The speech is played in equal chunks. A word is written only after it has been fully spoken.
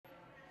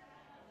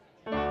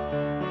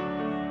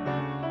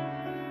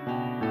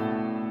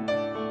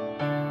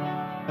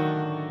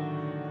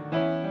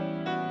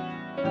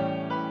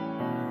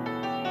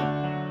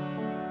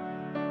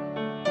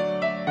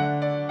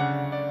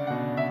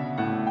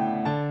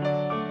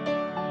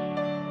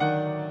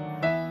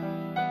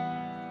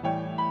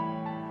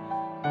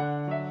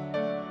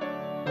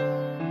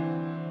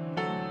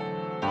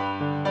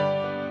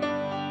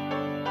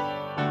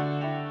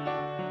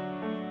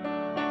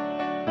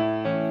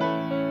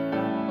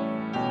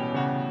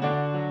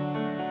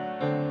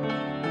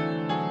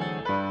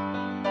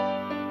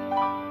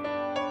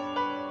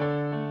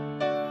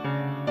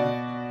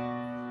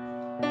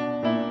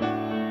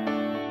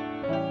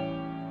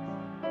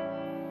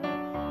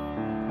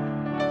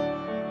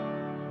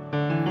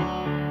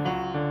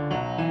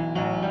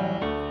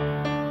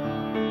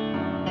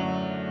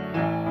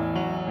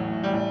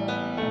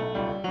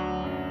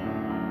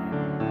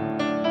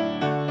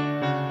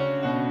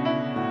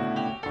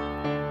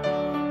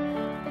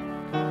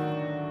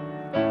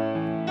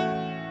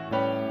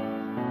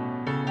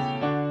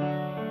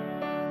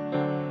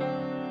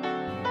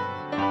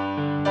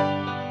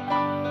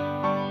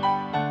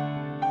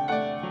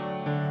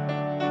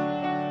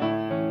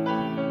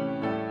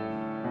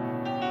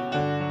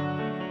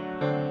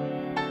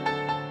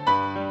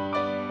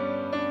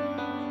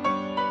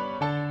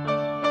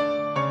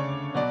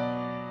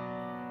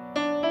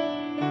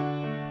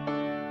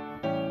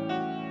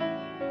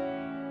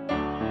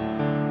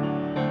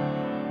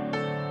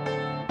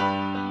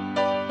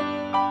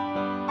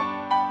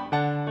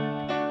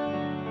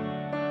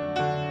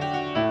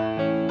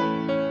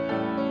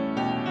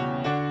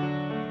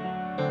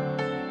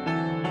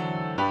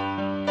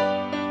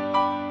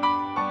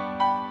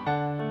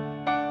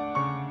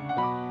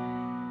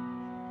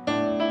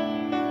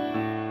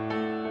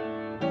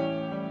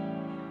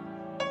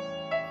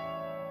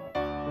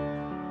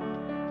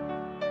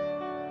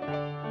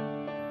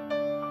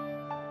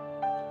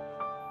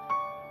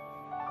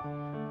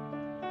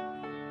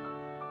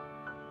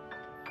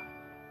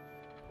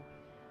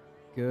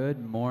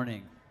Good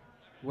morning.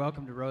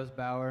 Welcome to Rose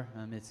Bower.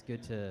 It's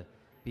good to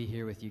be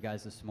here with you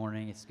guys this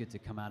morning. It's good to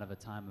come out of a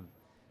time of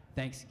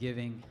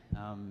Thanksgiving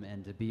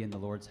and to be in the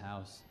Lord's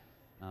house.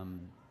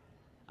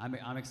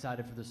 I'm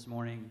excited for this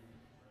morning,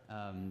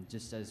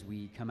 just as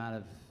we come out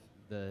of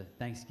the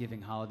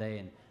Thanksgiving holiday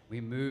and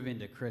we move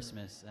into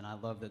Christmas. And I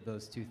love that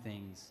those two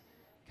things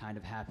kind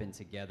of happen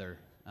together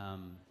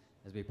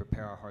as we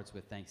prepare our hearts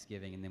with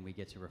Thanksgiving, and then we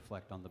get to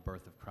reflect on the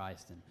birth of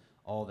Christ and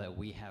all that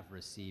we have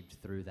received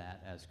through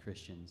that as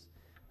Christians.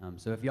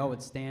 So if y'all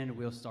would stand,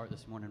 we'll start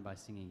this morning by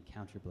singing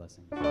Count Your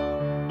Blessings.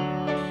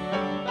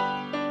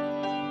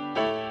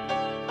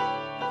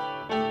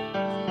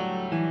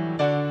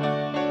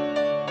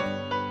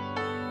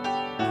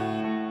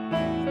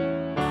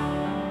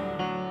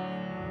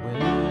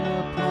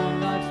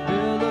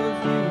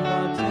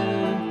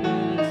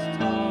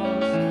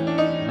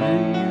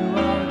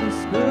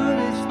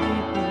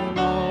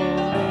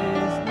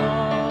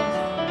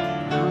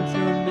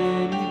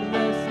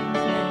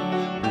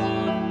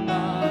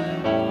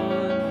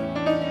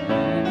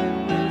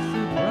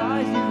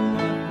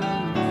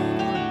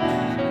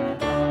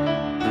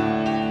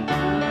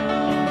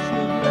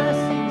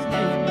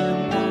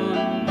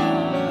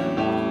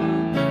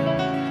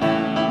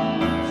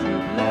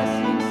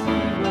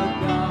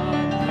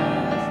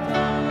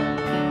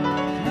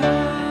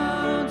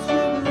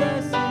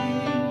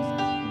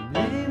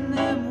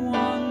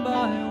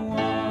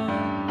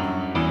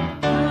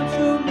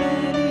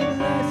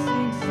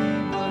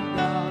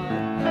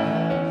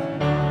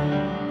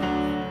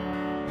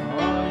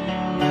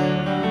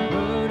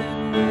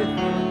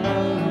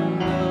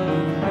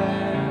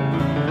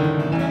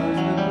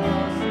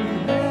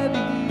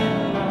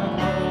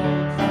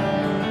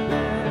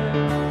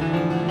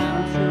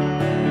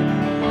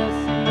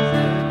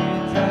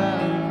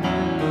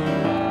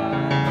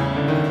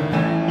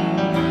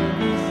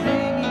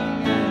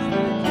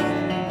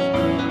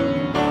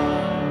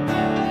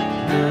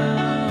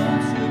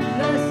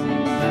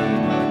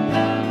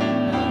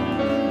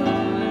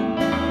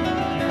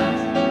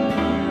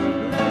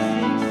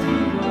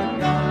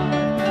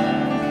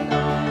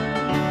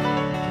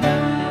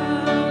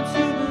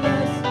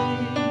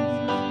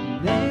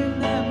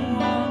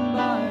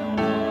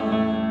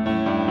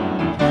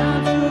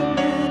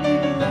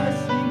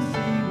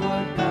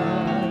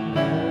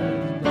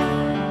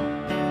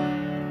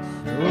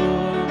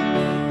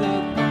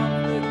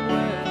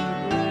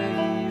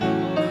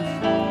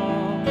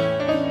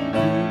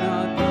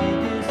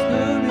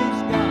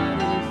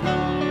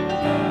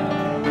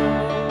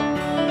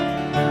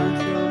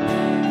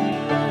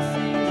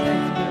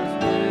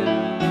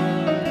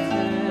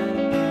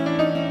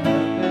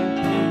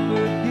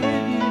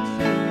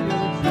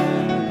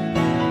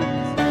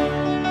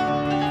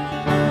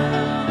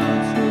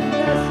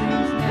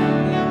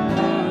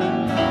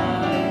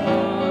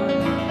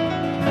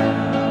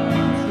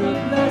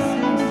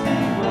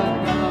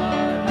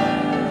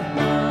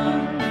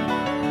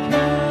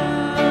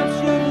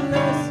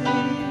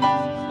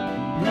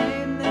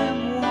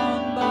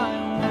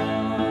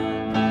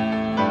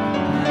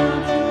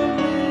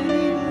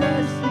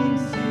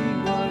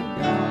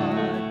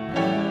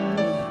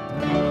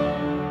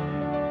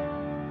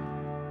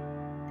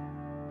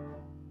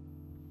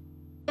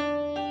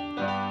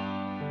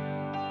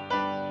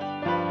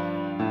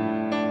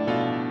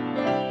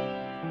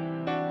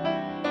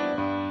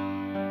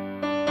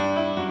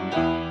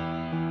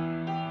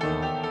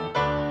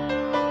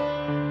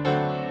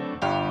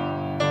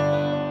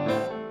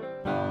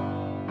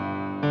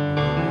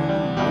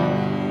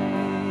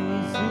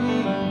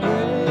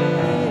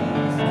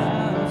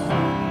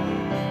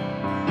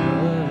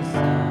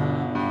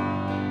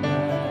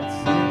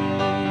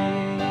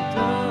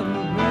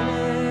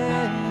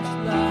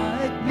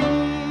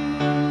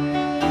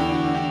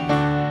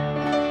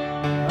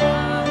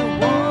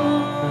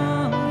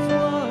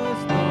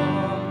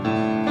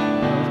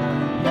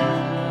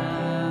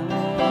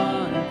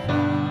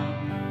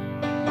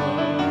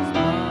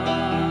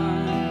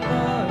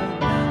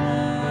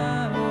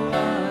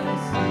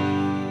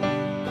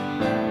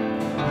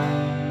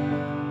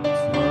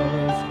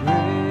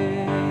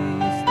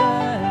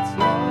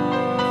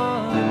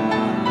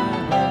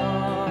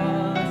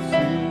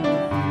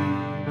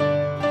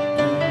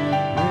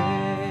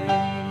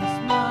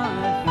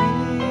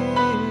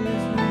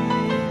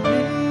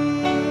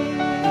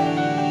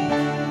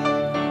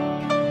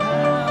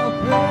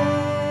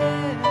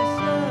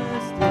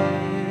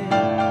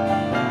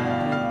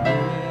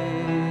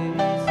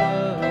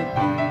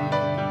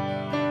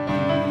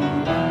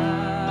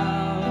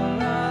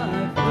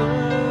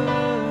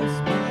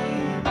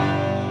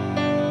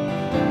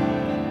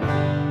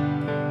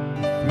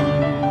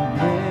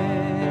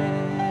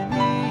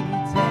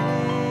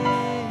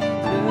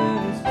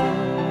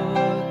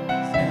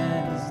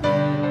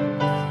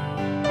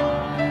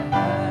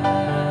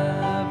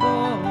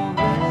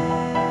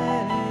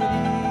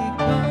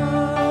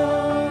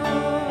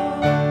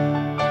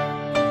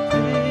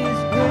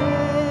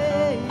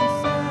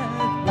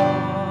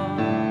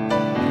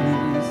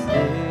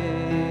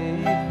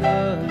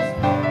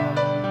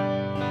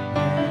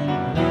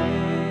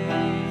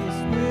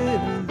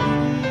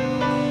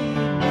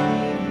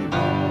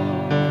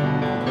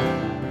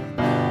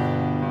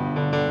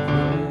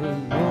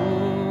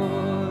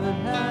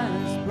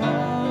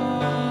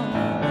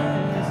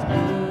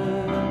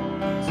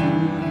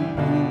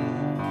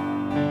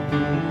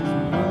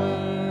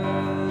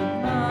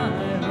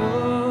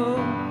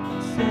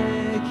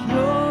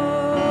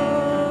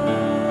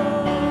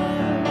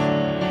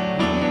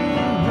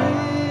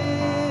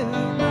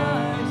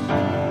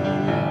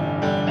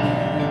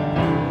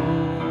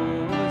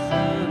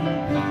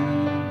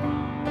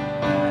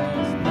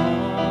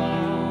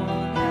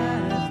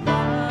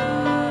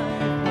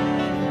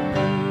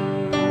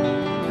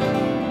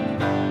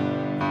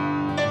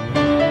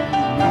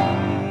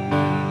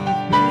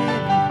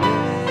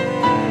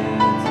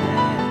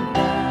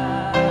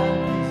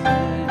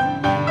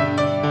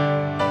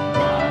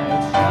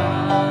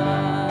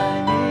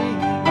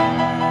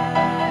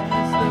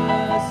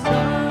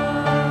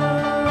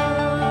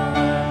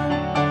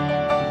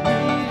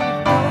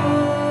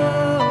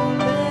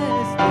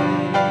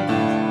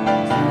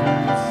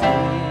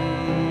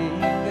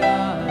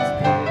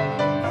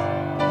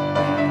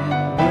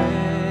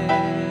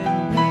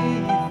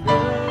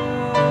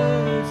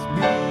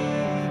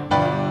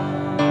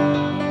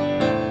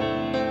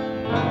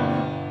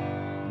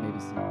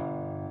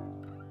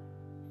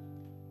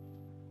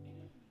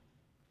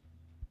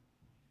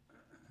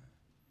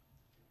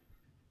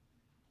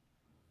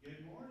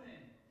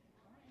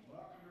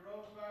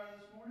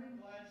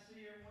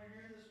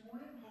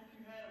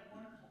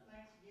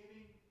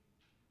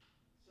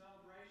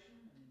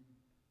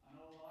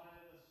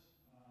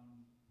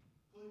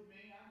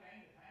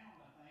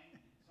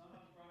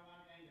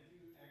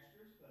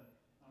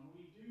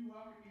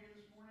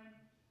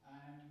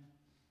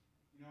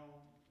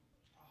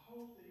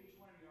 hope that each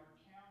one of you are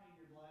counting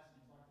your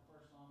blessings, like the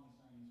first song we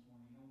sang this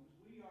morning. You know,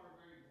 we are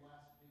very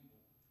blessed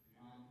people,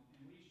 and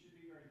we should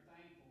be very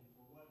thankful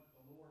for what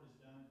the Lord has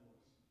done for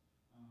us.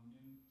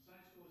 In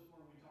Sunday school this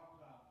morning, we talked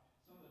about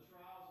some of the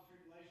trials and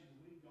tribulations that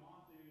we've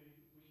gone through,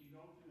 we can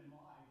go through in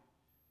life,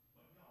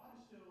 but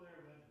God is still there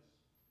with us.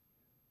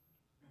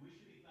 And we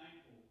should be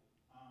thankful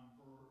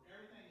for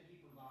everything that He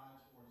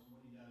provides for us and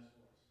what He does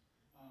for us.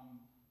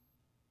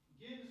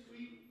 Again, this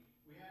week,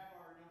 we have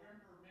our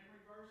November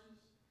memory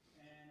verses,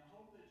 and I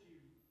hope that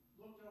you've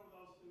looked over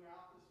those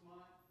throughout this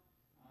month,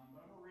 but I'm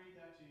going to read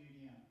that to you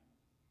again.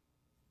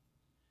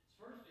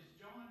 First, it's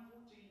John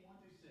 14,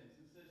 1 through 6.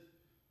 It says,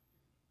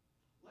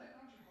 "Let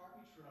not your heart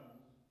be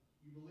troubled.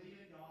 You believe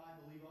in God,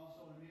 believe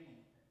also in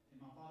me. In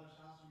my Father's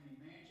house are many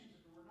mansions.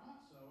 If it were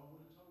not so, I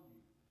would have told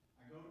you.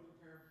 I go to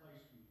prepare a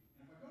place for you.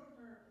 And if I go to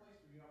prepare a place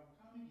for you, I will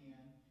come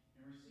again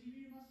and receive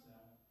you to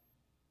myself,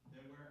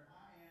 that where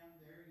I am,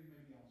 there you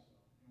may be also.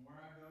 And where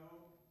I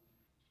go,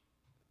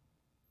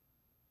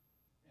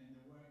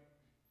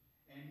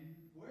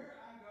 where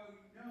I go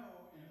you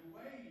know, and the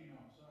way you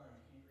know." Sorry,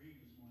 I can't read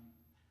this morning.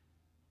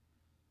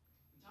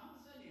 And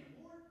Thomas said to him,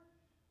 "Lord,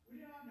 we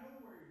do not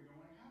know where you're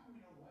going. How can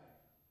we know the way?"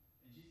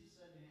 And Jesus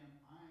said to him,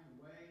 "I am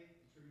the way,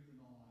 the truth,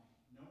 and the life.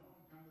 No one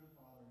can come to the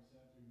Father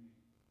except through me."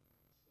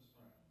 Let's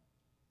pray.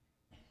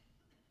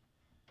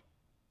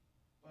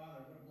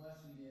 Father, what a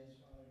blessing it is,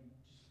 Father,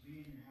 just to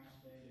be in your house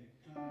today, to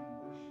come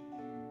and worship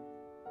you.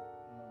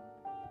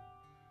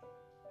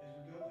 As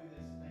we go through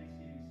this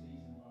Thanksgiving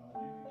season,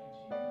 Father, may we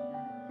continue to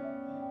remember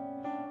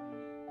how thankful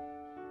we should be.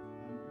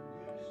 Your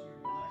goodness and your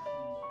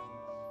blessings for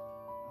us,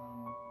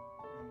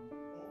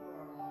 over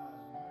our lives,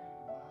 and how you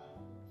provide for us.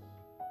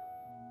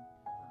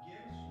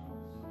 Forgive us,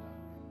 because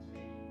sometimes we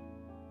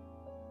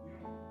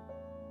don't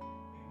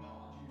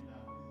acknowledge you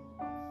enough for those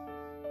blessings.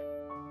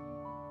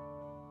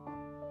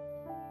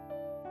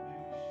 May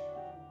we show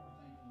our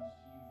thankfulness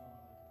to you,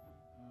 Father,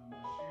 by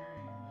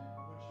sharing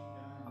what you've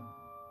done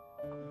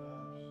with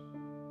others.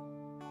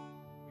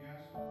 We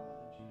ask, Father,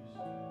 that you just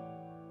watch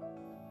over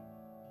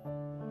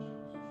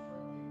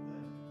some people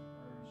that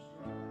are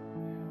struggling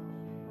right now.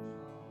 There's people in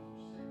troubles or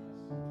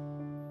sickness.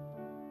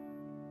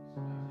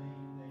 Sometimes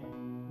they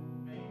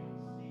may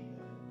not see the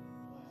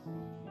blessings that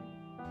you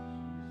give. So we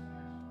just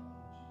ask, Father, that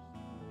you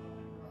just help them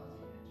realize, even in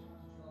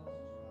times of troubles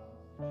and trials,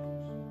 that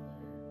you are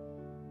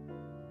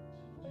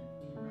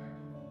still there to direct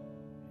them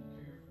and to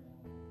care for them. We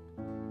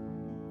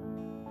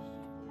just need to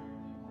put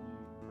everything on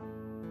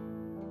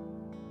you.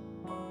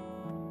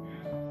 We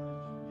ask, Father,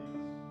 that you forgive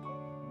us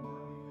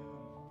where we failed you,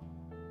 Father.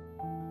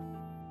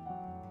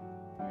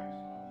 We ask, Father,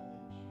 that you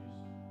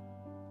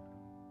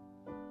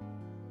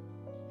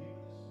just be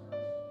with this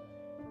service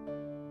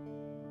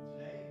today.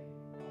 Today,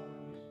 Father,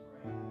 we just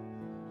pray that there's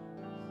somebody here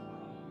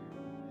who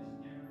has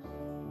never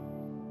accepted you,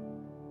 Father.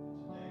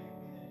 That today would be the day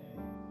that they do.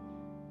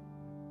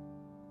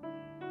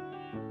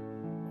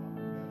 Father, we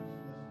go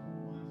through some of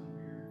those ones that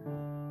we're on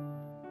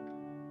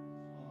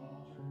the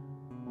altar.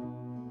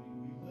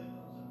 We lift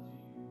those up to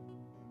you.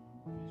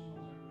 Each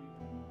one's already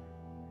done there, Father.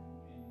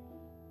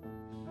 And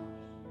it's not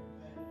just to be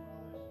repetitive,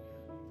 Father. It's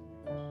because we want to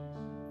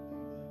consistently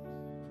lift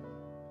these people up.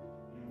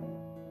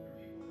 There are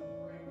people that we've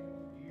prayed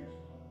for years,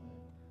 Father,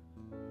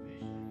 that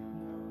eventually come to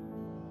know you,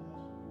 Father.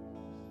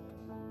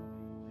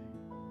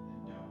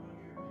 That's what we want this list to help people do. That don't know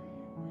you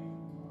or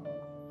maybe you're away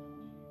from the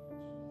Father,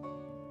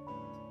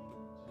 that they'll come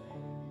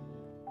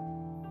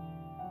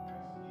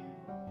to you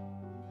for some blessings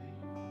today. Today could be the day. We ask again, Father, we thank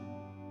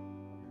you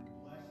for your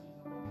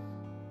blessings on us.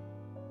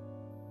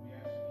 We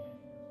ask again for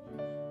forgiveness where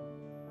we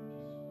fail.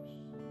 In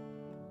Jesus'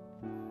 precious name.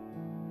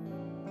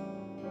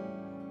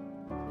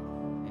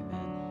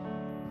 Amen.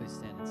 Please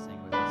stand and sing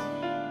with us.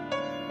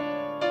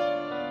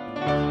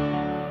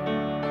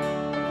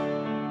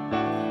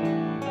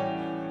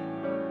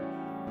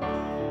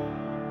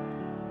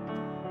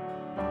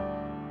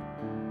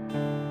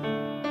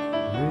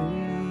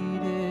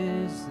 Great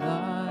is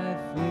thy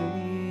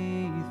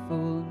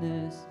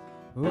faithfulness,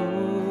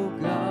 O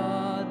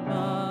God,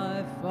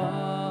 my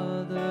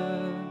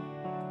Father.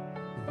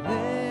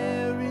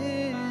 There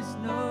is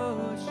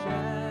no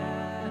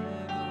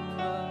shadow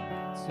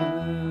of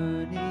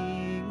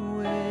turning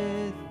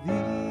with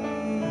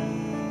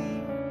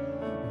thee.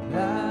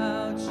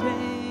 Thou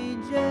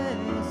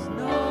changest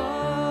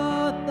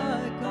not,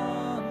 thy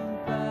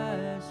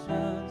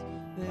compassions,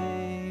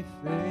 they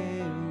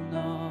fail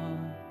not.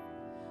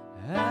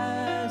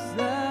 As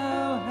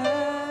thou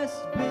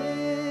hast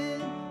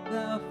been,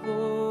 thou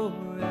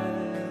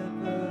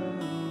forever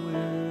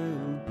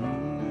wilt be.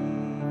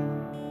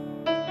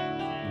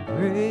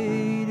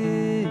 Great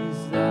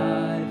is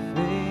thy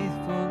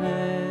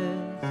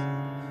faithfulness.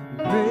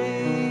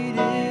 Great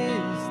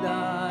is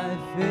thy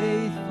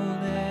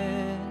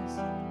faithfulness.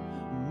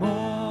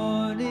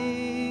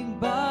 Morning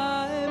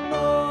by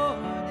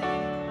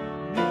morning,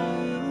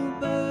 new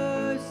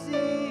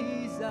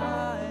mercies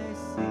I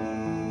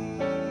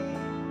see.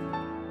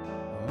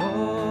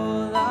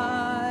 All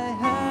I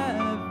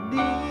have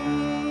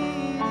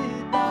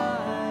needed,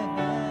 thy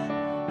hand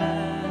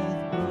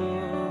hath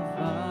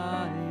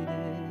provided.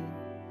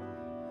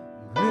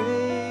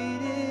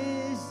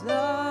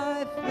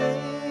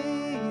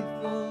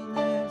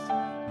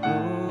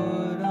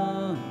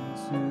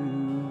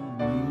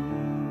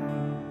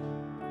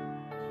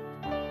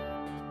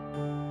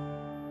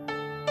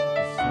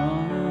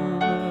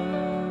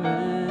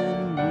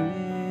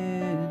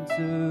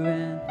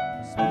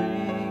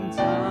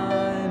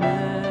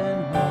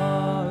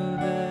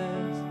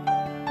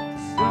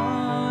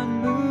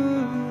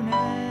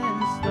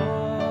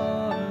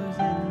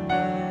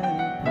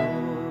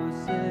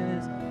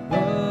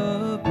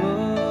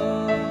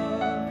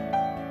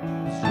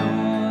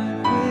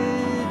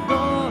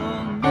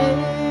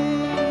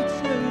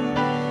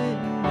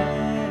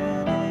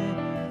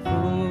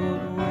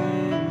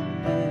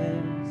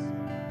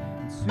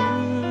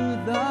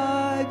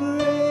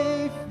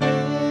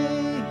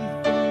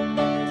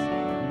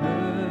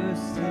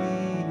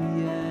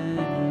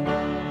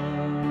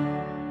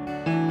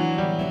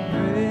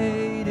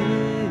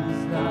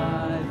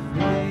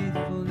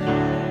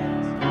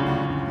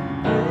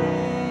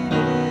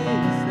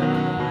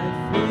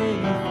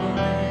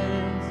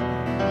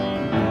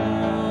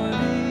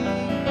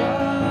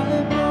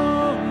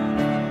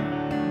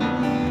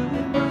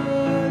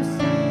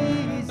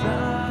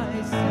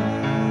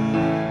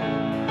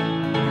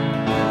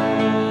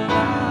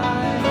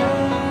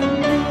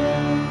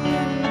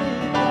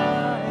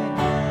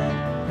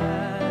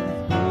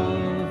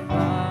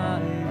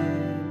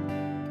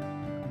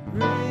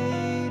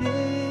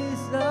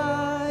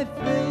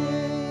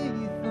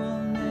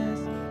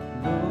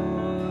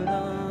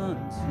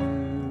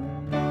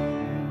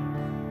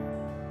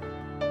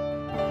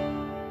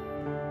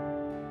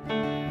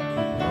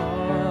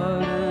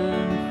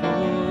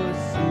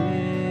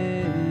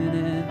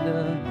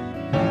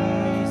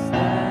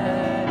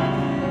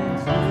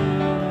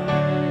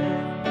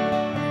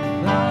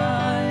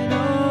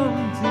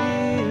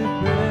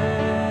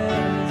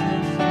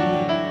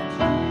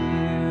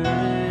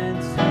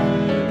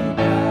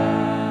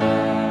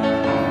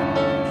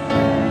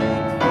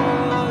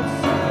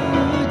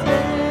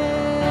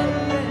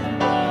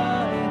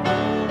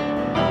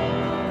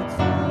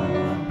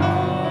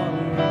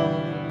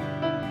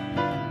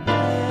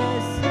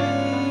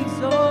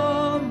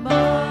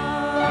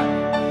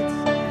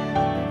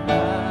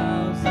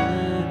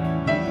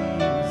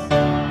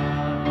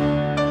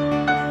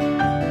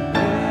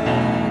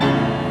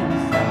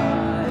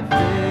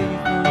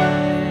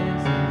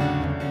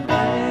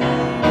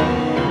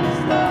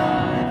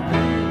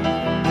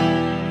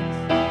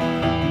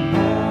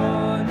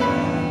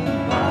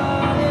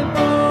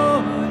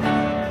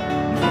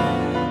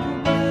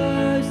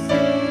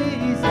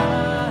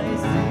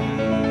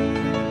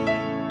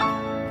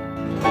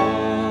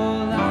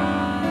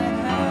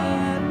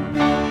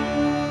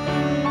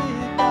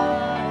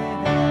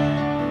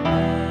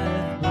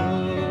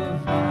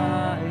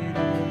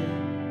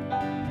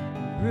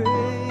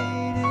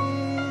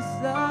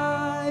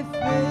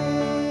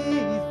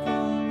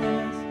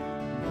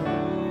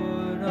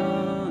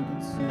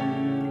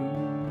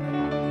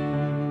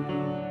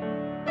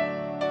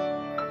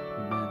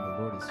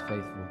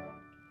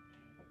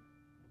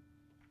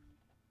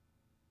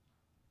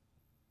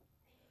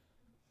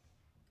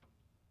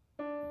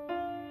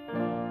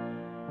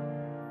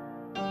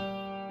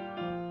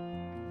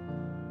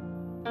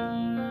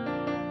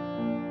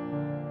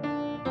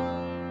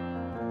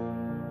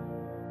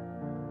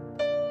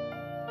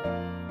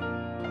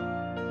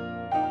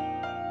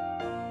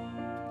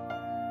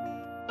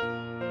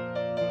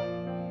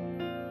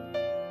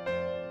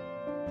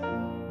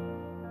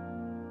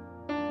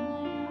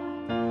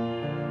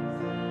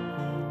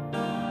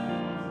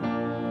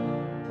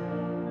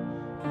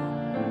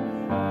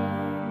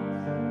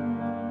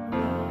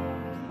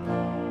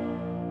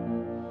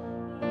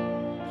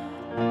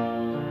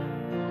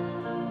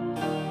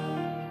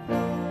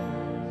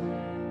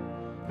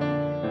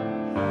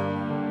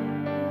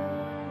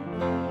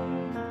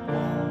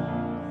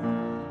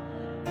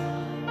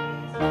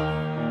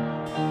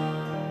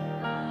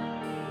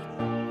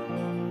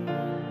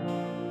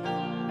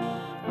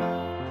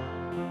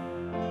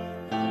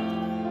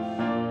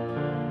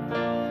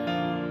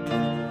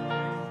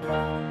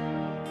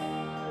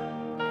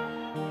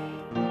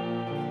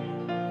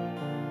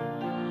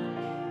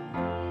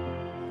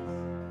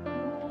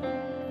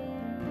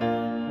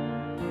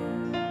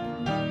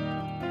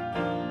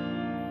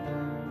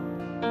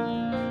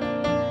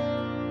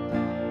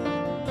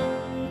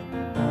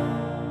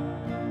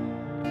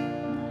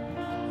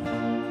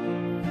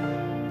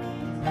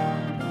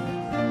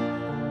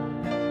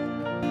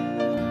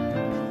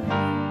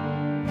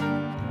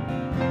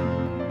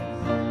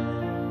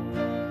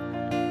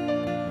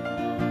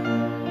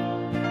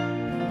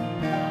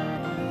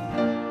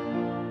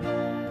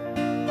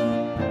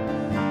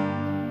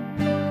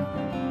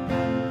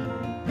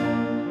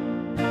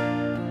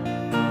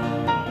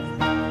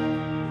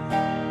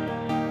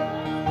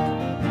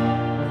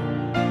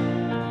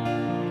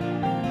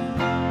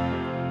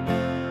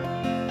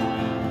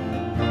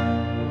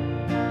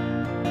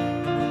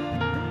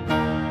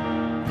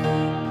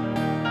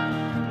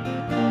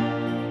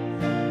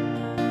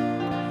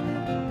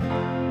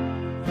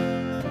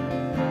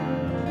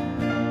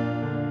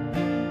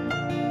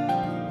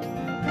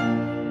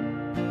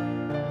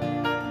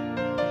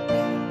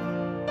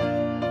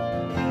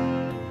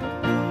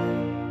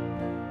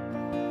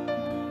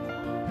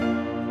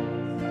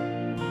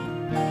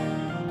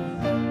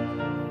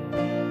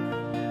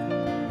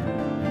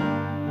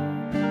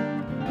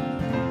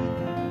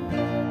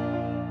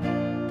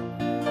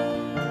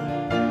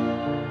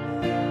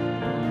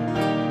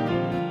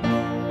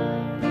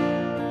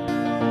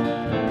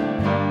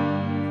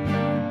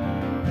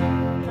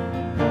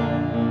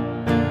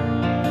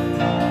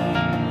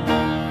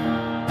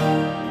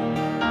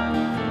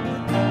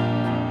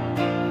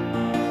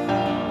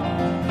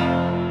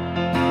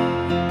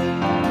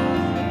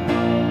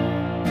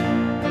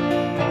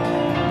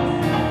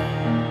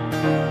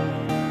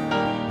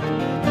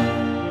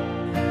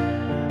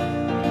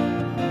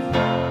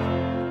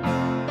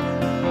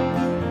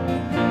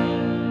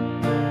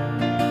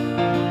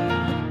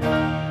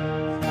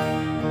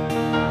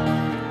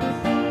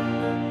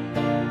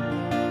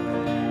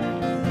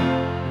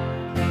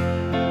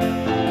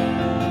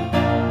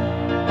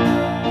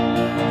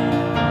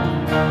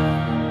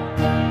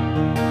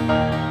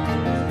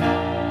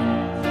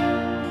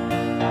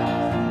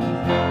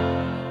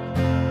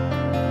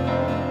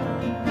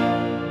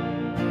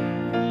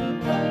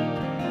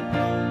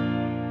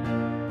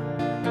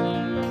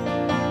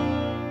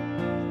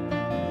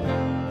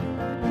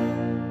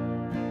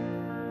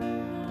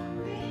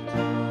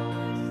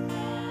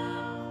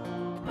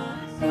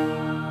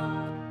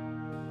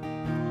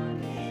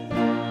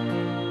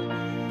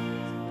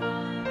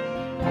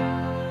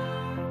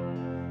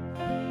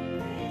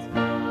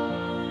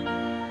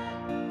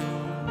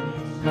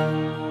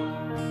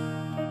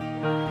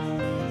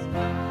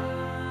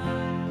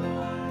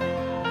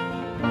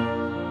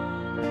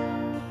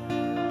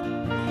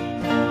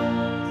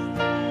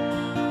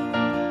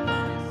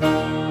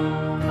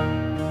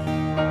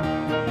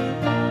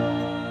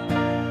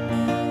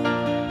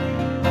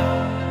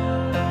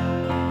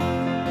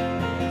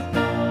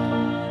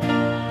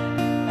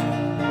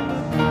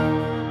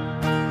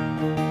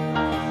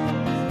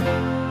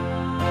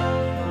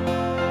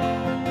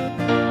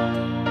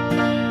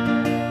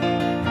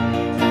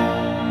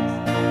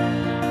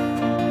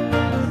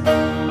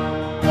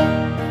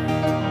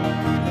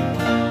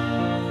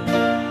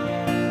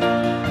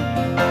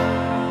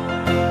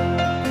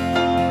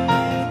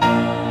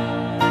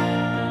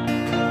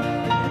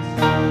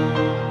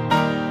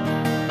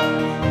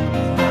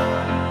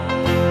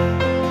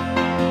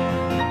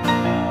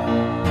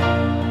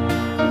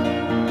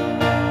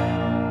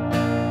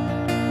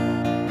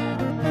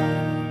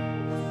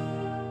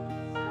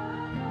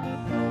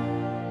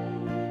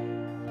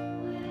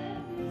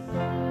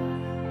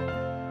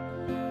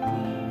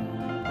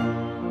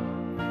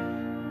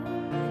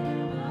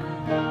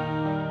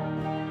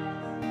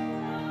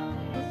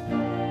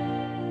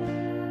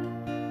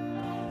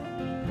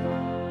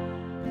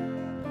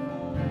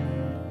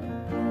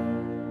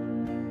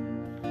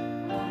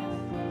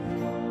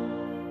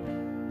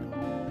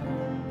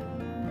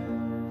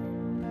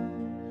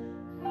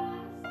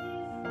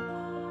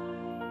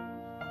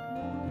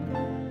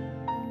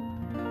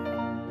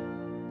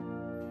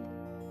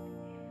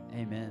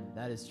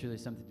 that is truly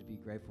something to be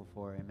grateful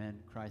for. Amen.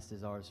 Christ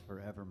is ours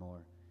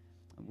forevermore.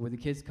 Will the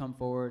kids come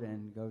forward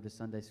and go to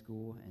Sunday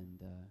school and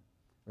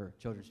or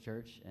children's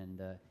church? And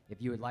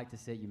if you would like to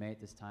sit, you may at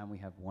this time. We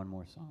have one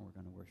more song we're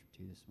going to worship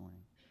to this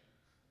morning.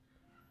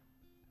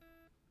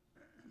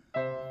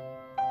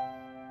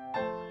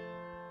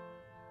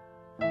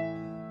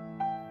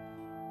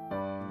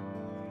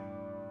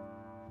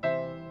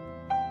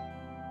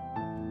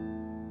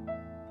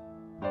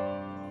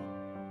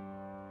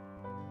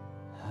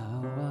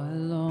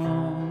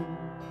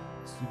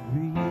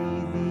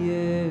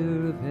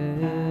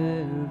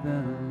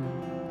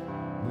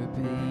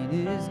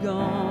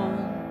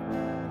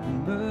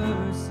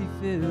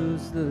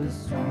 The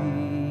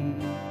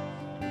street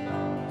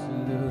to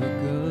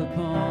look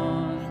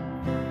upon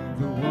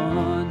the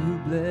one who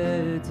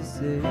bled to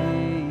save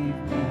me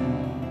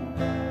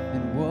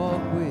and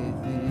walk with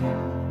him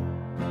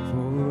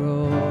for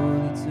all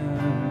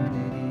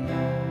eternity.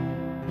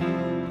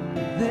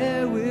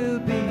 There will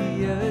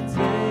be a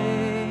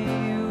day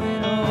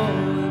when all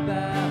will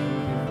bow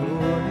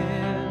before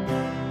him,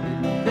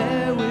 and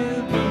there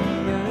will be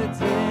a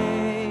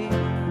day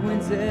when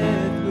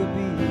death will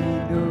be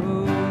no.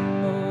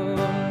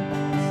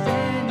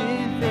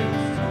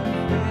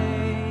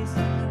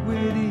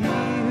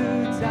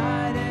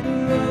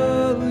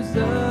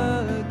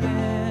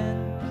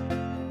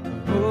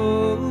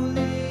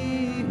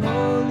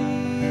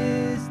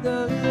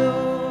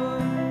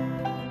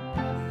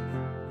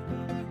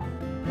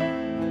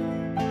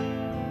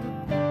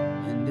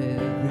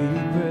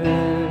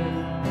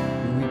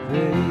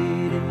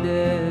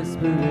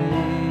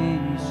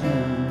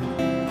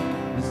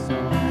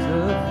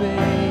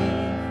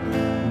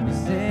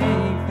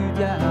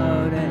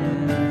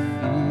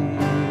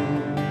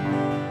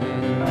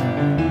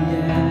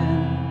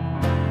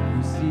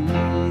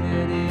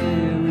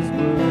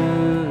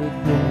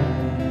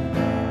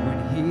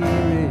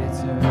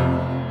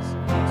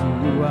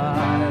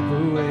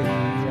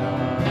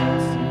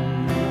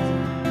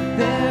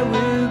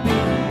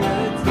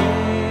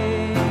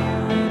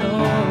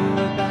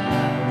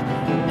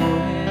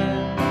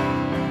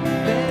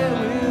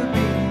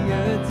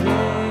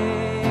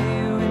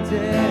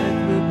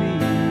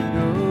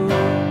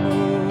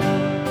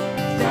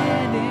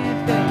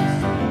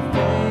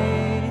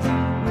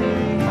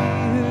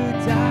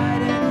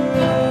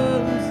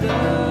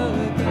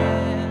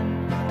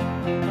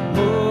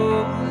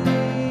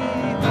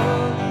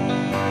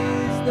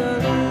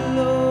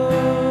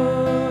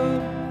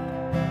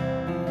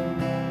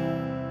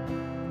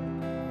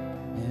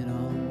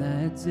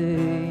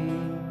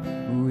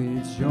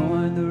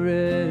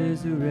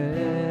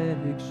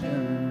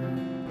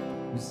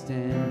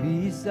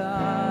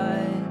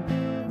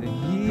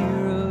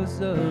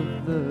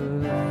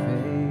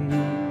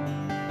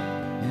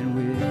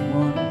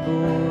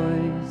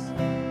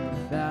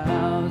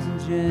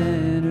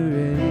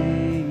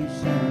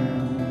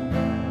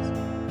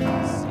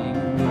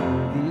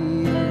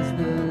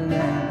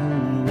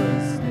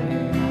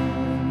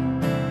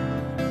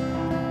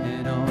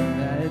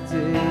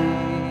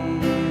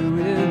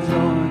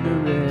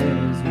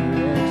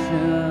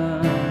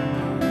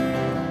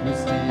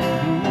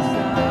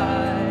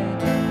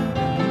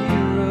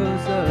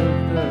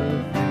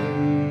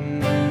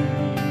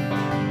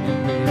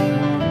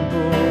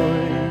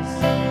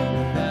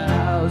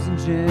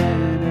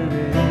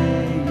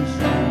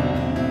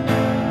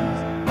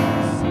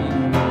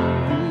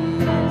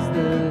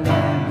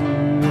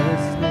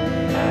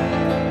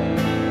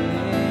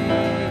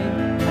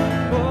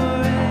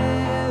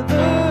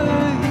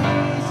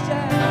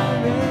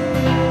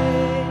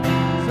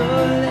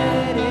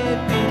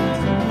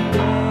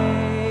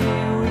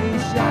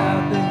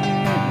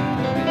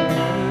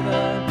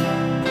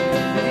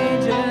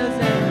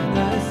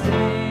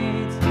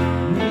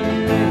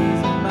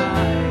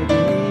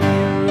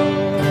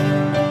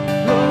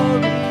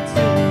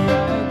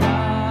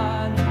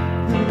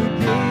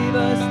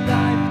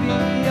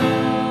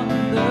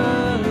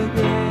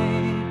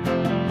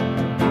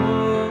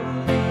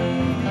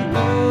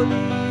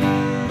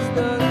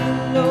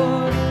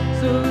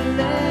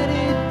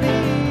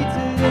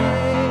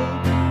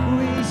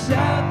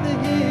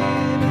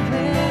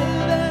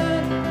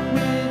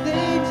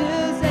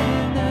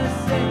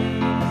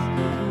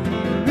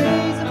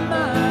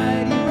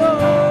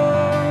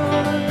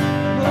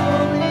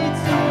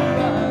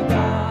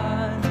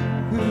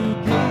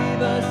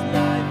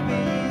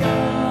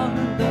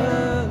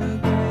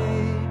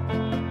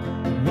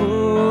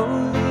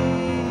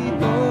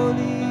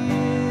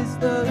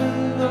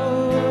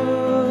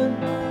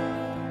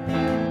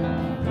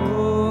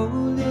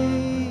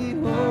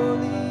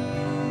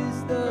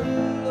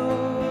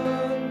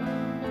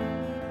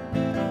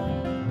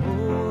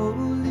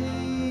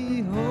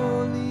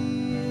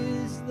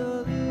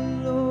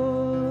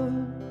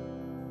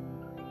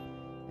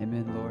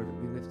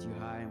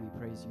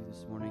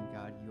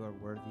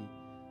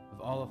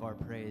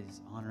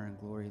 Honor and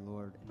glory,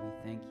 Lord, and we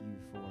thank you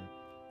for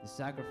the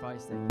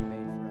sacrifice that you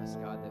made for us,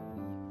 God,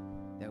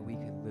 that we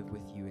could live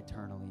with you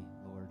eternally,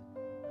 Lord.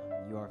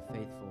 You are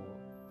faithful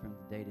from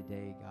day to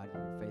day. God,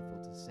 you are faithful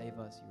to save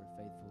us. You are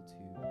faithful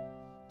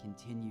to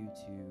continue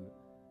to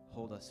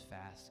hold us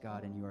fast,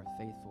 God, and you are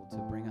faithful to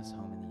bring us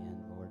home in the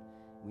end, Lord.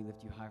 We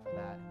lift you high for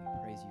that, and we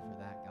praise you for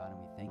that, God, and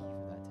we thank you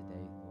for that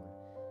today, Lord.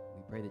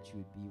 We pray that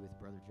you would be with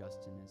Brother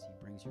Justin as he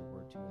brings your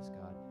word to us,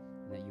 God,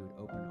 and that you would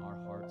open our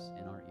hearts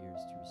and our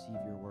ears to receive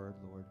your word,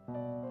 Lord,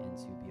 and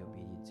to be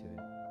obedient to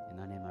it. In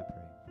thy name I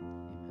pray.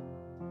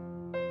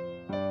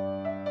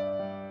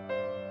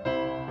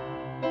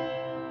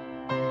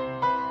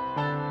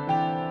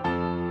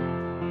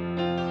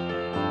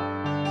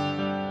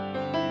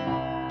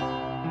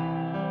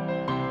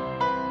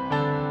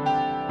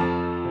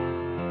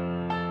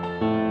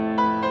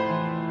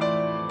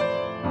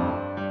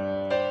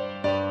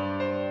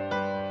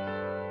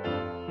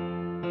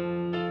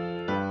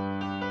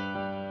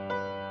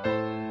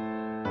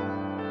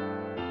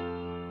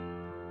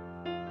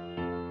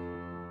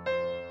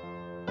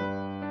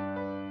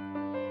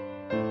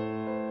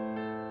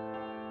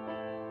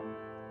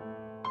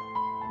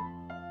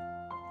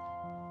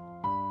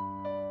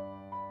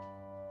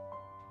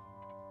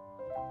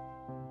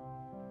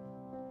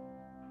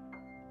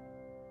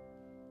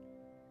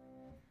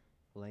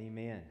 Amen. Well,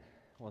 amen.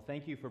 Well,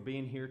 thank you for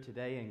being here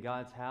today in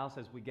God's house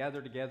as we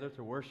gather together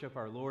to worship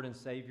our Lord and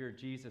Savior,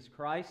 Jesus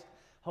Christ.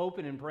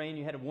 Hoping and praying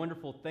you had a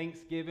wonderful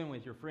Thanksgiving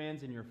with your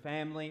friends and your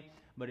family,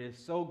 but it is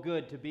so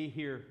good to be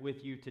here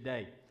with you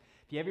today.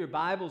 If you have your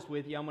Bibles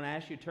with you, I'm going to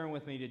ask you to turn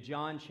with me to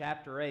John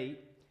chapter 8.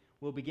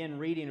 We'll begin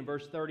reading in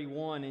verse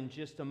 31 in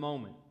just a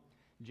moment.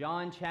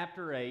 John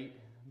chapter 8,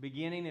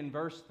 beginning in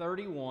verse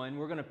 31,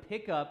 we're going to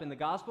pick up in the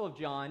Gospel of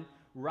John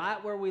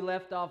right where we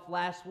left off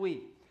last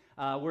week.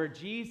 Where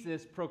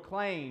Jesus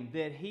proclaimed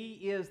that he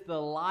is the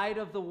light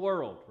of the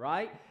world,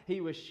 right? He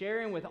was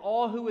sharing with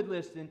all who would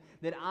listen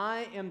that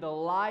I am the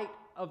light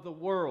of the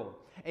world.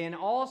 And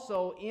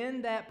also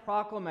in that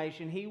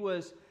proclamation, he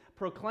was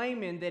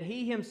proclaiming that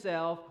he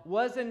himself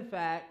was in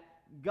fact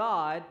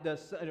God,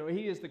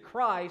 he is the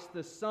Christ,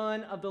 the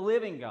Son of the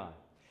living God.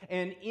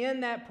 And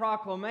in that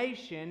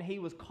proclamation, he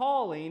was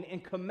calling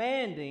and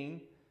commanding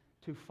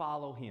to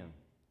follow him,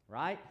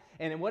 right?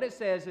 And what it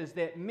says is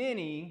that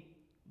many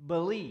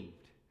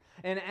believed.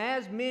 And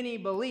as many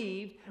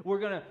believed, we're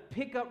going to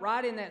pick up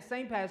right in that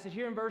same passage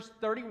here in verse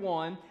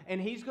 31,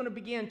 and he's going to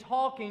begin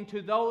talking to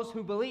those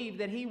who believe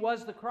that he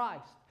was the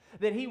Christ,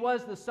 that he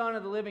was the Son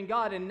of the living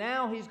God, and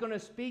now he's going to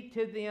speak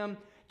to them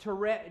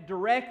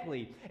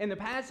directly. And the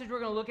passage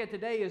we're going to look at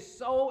today is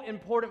so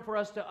important for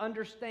us to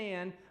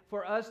understand,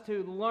 for us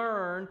to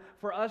learn,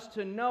 for us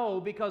to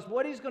know, because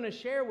what he's going to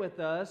share with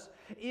us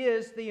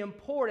is the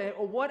important,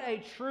 or what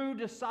a true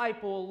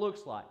disciple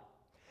looks like.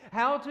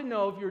 How to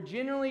know if you're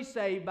genuinely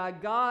saved by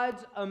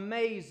God's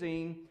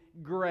amazing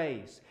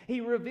grace.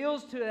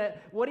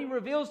 What he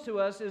reveals to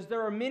us is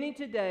there are many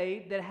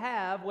today that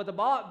have what the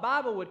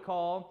Bible would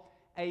call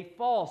a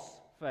false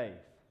faith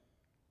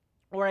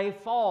or a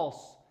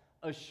false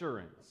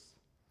assurance.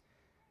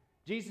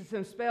 Jesus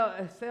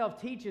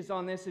himself teaches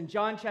on this in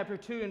John chapter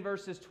 2 in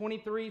verses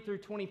 23 through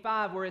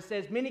 25, where it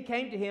says, many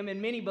came to him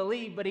and many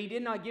believed, but he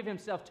did not give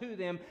himself to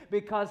them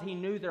because he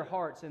knew their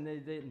hearts and they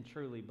didn't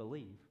truly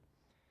believe.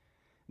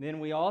 Then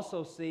we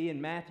also see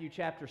in Matthew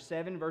chapter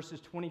 7,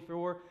 verses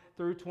 24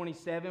 through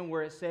 27,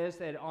 where it says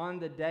that on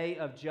the day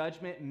of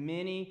judgment,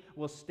 many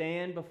will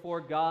stand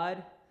before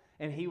God,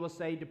 and he will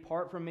say,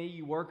 depart from me,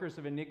 you workers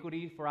of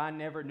iniquity, for I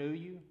never knew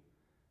you.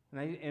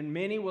 And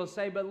many will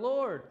say, but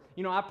Lord,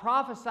 I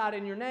prophesied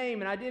in your name,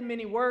 and I did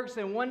many works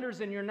and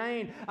wonders in your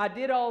name. I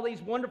did all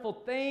these wonderful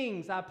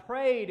things. I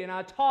prayed and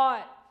I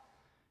taught.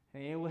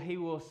 And he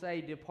will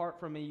say, depart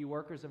from me, you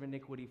workers of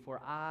iniquity,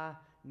 for I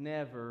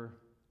never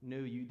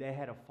knew you. They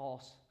had a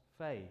false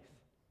faith,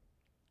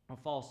 a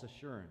false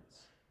assurance.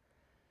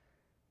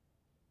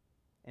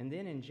 And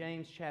then in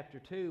James chapter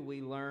 2, we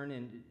learn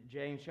in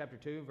James chapter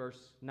 2,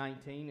 verse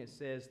 19, it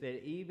says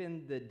that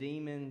even the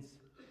demons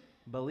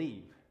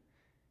believe.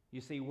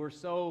 You see, we're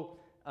so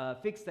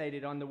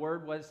fixated on the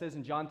word, what it says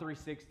in John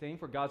 3:16,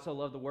 for God so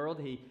loved the world,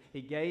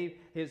 he gave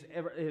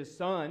his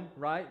son,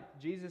 right?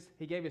 Jesus,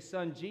 he gave his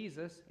son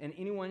Jesus, and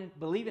anyone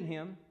believe in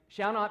him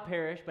shall not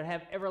perish, but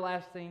have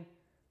everlasting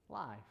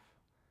life.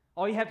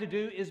 All you have to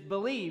do is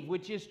believe,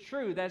 which is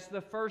true. That's the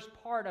first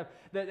part of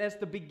that's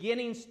the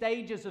beginning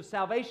stages of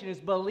salvation, is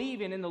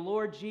believing in the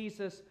Lord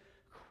Jesus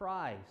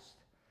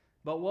Christ.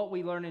 But what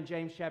we learn in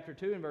James chapter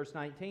 2 and verse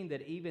 19,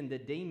 that even the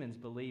demons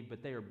believe,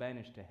 but they are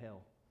banished to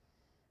hell.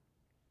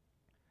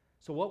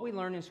 So what we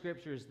learn in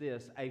Scripture is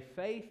this: a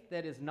faith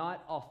that is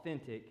not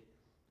authentic,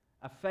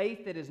 a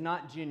faith that is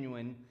not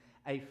genuine,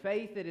 a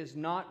faith that is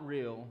not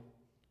real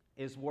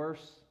is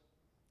worse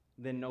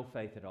than no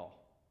faith at all.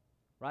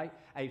 Right?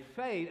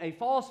 A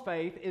false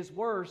faith is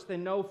worse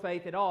than no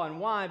faith at all. And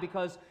why?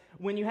 Because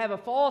when you have a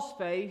false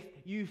faith,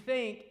 you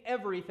think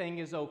everything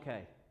is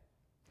okay.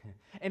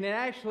 And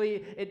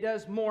it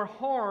does more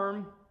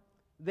harm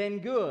than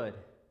good.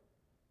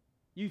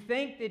 You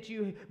think that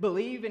you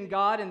believe in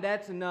God and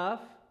that's enough.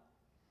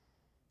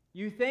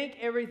 You think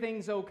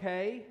everything's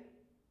okay.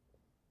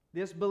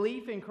 This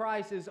belief in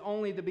Christ is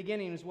only the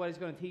beginning, is what he's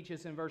going to teach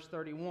us in verse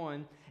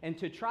 31. And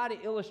to try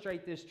to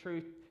illustrate this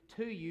truth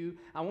to you,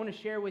 I want to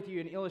share with you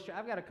an illustration.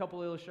 I've got a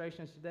couple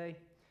illustrations today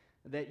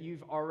that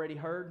you've already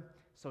heard,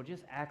 so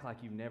just act like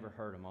you've never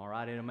heard them, all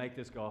right? It'll make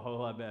this go a whole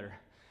lot better.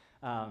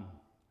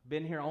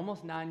 Been here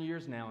almost 9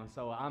 years now, and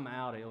so I'm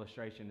out of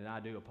illustration, and I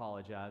do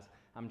apologize.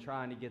 I'm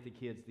trying to get the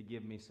kids to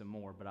give me some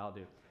more, but I'll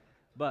do.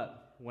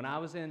 But when I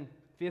was in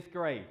 5th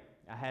grade,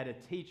 I had a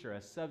teacher,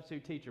 a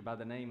substitute teacher by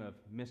the name of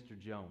Mr.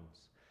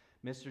 Jones.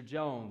 Mr.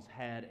 Jones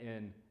had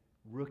a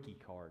rookie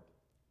card,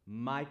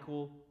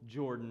 Michael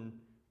Jordan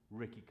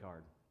rookie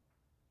card,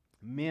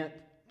 mint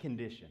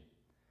condition.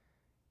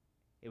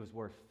 It was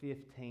worth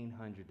 $1,500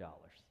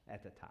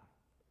 at the time.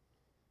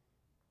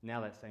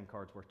 Now that same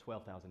card's worth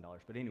 $12,000,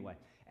 but anyway,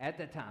 at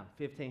that time,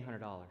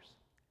 $1,500.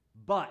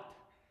 But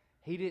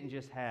he didn't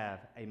just have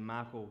a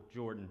Michael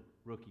Jordan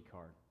rookie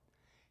card.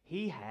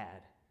 He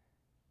had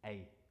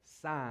a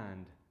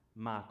signed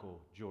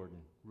Michael Jordan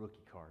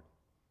rookie card.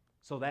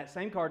 So that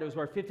same card that was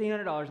worth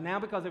 $1,500, now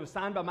because it was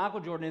signed by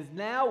Michael Jordan, is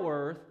now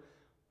worth,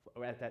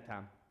 at that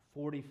time,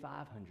 $4,500.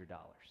 So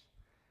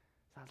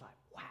I was like,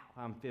 wow,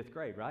 I'm 5th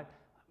grade, right?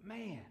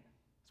 Man,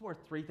 it's worth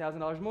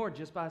 $3,000 more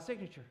just by a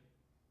signature.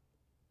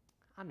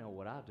 I know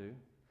what I do.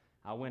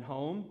 I went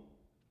home.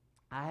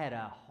 I had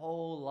a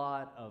whole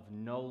lot of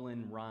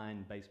Nolan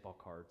Ryan baseball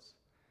cards.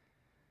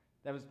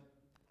 That was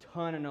a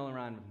ton of Nolan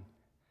Ryan.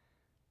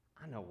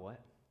 I know what.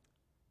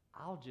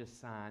 I'll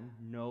just sign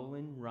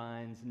Nolan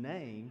Ryan's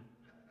name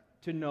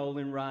to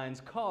Nolan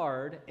Ryan's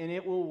card, and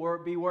it will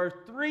be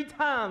worth 3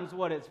 times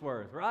what it's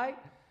worth, right?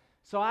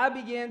 So I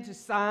began to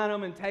sign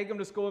them and take them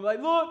to school and be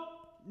like, look,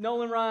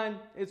 Nolan Ryan,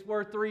 it's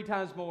worth 3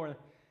 times more.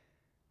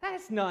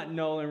 That's not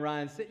Nolan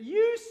Ryan.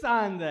 You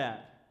signed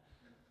that.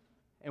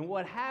 And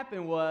what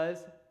happened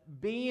was,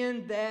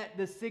 being that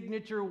the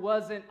signature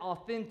wasn't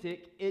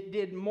authentic, it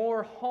did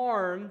more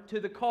harm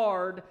to the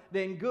card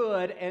than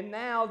good, and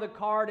now the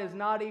card is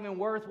not even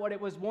worth what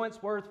it was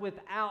once worth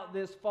without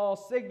this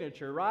false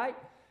signature, right?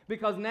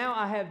 Because now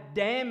I have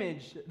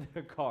damaged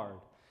the card.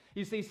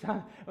 You see,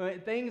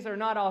 when things are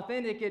not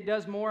authentic, it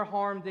does more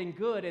harm than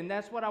good. And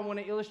that's what I want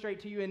to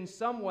illustrate to you in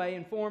some way,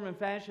 in form and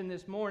fashion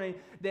this morning,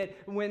 that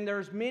when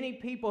there's many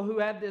people who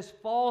have this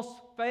false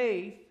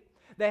faith,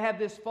 they have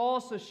this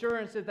false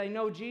assurance that they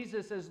know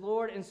Jesus as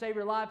Lord and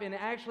Savior of life, and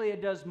actually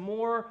it does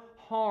more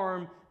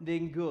harm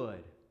than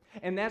good.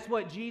 And that's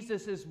what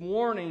Jesus is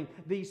warning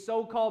these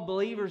so-called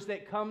believers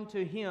that come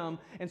to Him.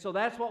 And so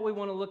that's what we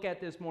want to look at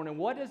this morning.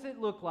 What does it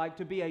look like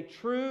to be a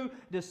true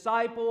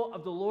disciple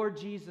of the Lord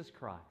Jesus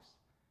Christ?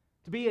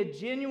 To be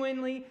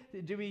genuinely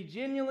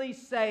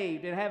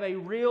saved and have a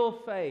real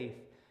faith.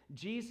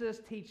 Jesus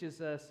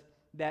teaches us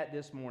that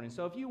this morning.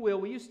 So if you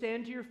will you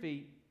stand to your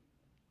feet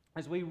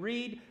as we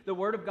read the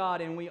Word of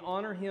God and we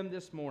honor Him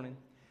this morning?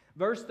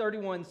 Verse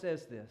 31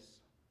 says this.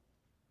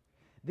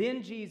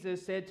 Then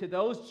Jesus said to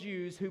those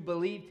Jews who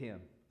believed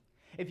Him,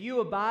 "If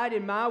you abide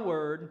in my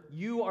word,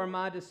 you are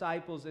my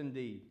disciples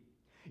indeed.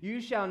 You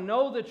shall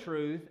know the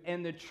truth,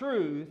 and the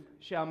truth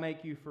shall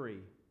make you free."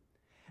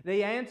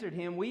 They answered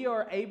Him, "We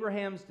are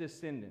Abraham's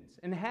descendants,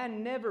 and had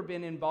never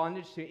been in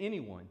bondage to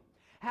anyone.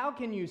 How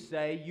can you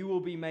say you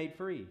will be made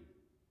free?"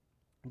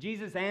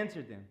 Jesus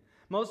answered them,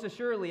 "Most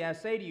assuredly I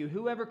say to you,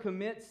 whoever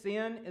commits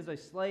sin is a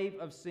slave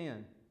of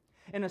sin.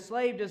 And a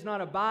slave does not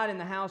abide in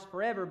the house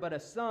forever, but a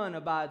son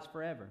abides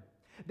forever.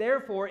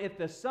 Therefore, if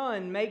the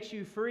Son makes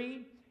you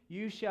free,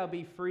 you shall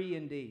be free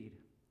indeed.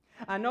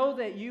 I know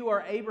that you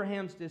are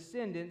Abraham's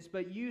descendants,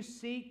 but you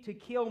seek to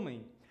kill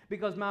me,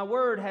 because my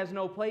word has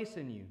no place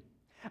in you.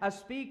 I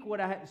speak what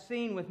I have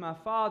seen with my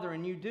father,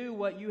 and you do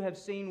what you have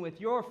seen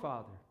with your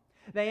father."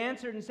 They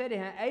answered and said to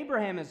him,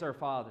 "Abraham is our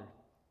father."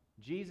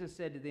 Jesus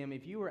said to them,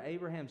 "If you were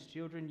Abraham's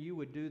children, you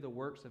would do the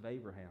works of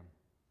Abraham.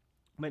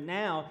 But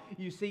now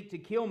you seek to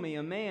kill me,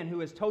 a man who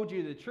has told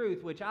you the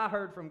truth, which I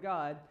heard from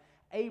God.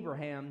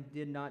 Abraham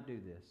did not do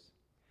this.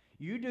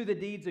 You do the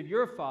deeds of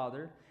your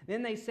father."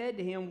 Then they said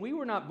to him, "We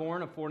were not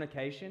born of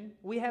fornication.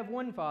 We have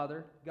one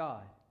Father,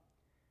 God."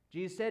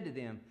 Jesus said to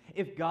them,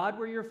 "If God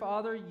were your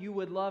Father, you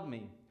would love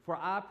me, for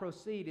I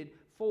proceeded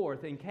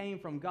forth and came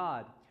from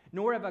God.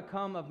 Nor have I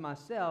come of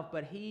myself,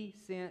 but He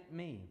sent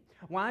me.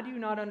 Why do you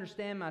not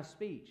understand my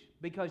speech?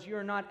 Because you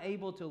are not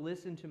able to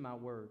listen to my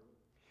word.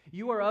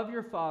 You are of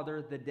your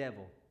father, the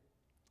devil,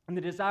 and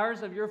the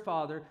desires of your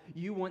father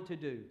you want to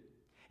do.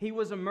 He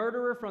was a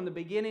murderer from the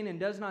beginning and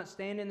does not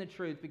stand in the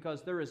truth,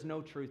 because there is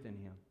no truth in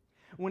him.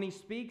 When he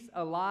speaks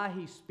a lie,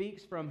 he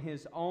speaks from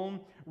his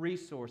own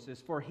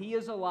resources, for he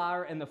is a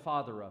liar and the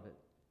father of it.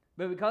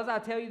 But because I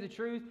tell you the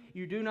truth,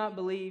 you do not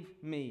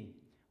believe me.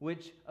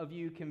 Which of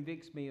you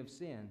convicts me of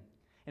sin?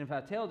 And if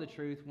I tell the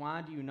truth,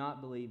 why do you not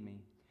believe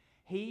me?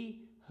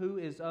 He who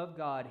is of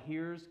God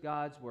hears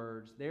God's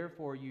words.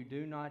 Therefore you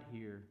do not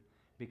hear,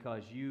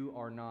 because you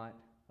are not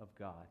of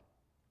God."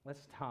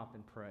 Let's stop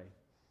and pray.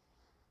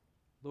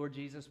 Lord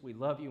Jesus, we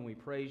love you and we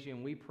praise you,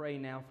 and we pray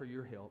now for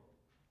your help.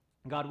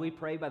 God, we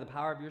pray by the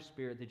power of your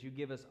Spirit that you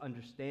give us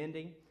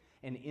understanding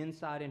and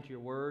insight into your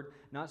word,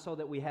 not so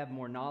that we have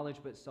more knowledge,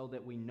 but so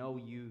that we know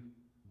you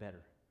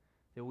better,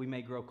 that we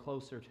may grow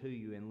closer to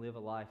you and live a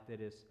life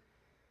that is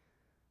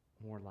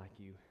more like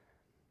you.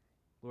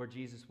 Lord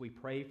Jesus, we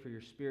pray for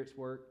your Spirit's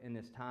work in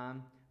this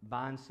time.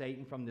 Bind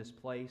Satan from this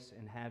place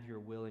and have your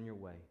will and your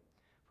way.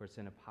 For it's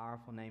in a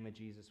powerful name of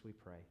Jesus we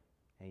pray.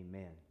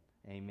 Amen.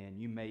 Amen.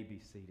 You may be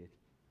seated.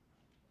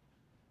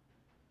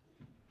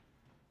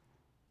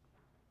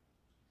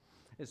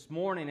 This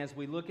morning, as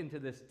we look into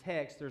this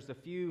text, there's a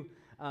few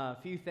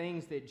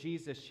things that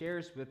Jesus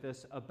shares with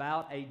us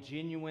about a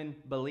genuine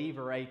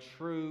believer, a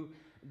true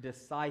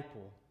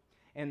disciple.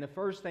 And the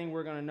first thing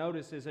we're going to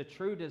notice is a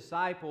true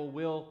disciple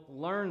will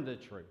learn the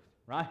truth,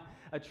 right?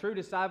 A true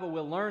disciple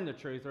will learn the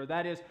truth, or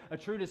that is, a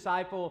true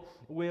disciple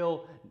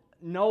will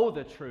know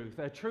the truth.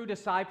 A true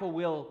disciple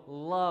will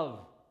love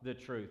the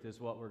truth, is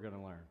what we're going to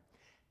learn.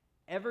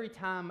 Every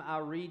time I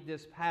read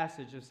this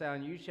passage of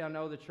saying, you shall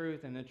know the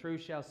truth and the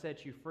truth shall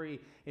set you free,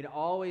 it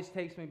always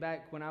takes me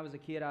back when I was a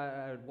kid.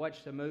 I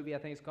watched a movie, I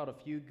think it's called A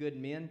Few Good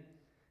Men,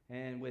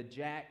 and with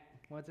Jack,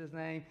 what's his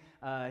name?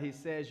 He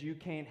says, you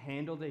can't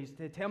handle the,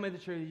 tell me the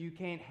truth, you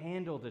can't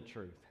handle the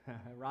truth,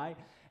 right?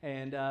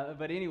 And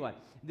but anyway,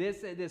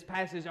 this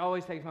passage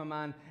always takes my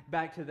mind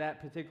back to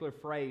that particular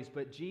phrase.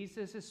 But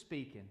Jesus is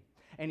speaking,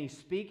 and he's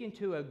speaking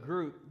to a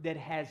group that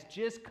has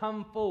just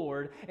come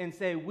forward and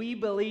say, we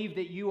believe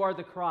that you are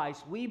the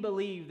Christ. We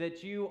believe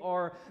that you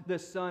are the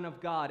Son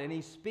of God. And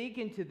he's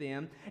speaking to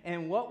them,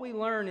 and what we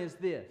learn is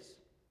this,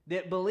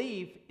 that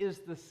belief is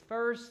the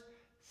first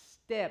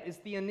step. It's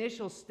the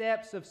initial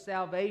steps of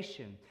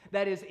salvation.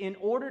 That is, in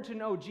order to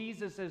know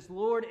Jesus as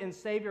Lord and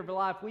Savior of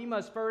life, we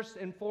must first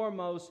and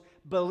foremost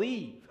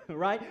believe,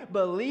 right?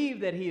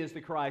 Believe that he is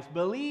the Christ.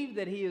 Believe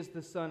that he is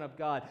the Son of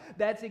God.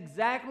 That's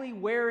exactly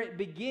where it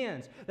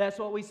begins. That's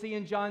what we see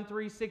in John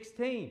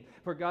 3:16.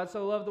 For God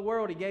so loved the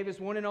world, he gave his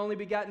one and only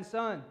begotten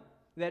Son,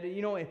 that,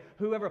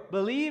 whoever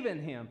believe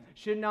in him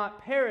should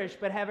not perish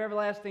but have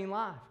everlasting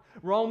life.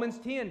 Romans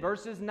 10,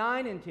 verses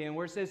 9 and 10,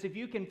 where it says, if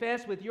you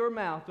confess with your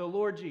mouth the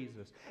Lord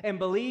Jesus and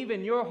believe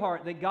in your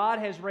heart that God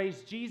has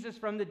raised Jesus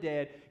from the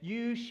dead,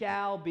 you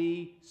shall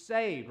be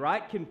saved,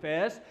 right?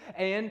 Confess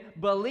and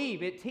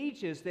believe. It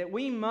teaches that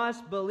we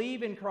must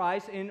believe in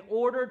Christ in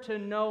order to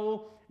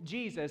know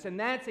Jesus. And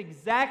that's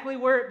exactly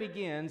where it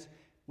begins,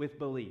 with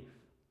belief.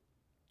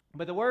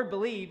 But the word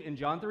believe in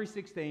John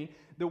 3:16,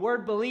 the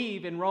word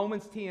believe in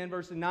Romans 10,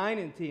 verses 9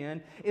 and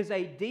 10, is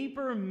a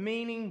deeper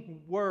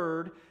meaning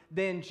word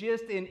than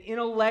just an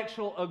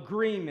intellectual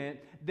agreement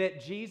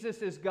that Jesus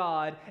is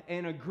God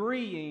and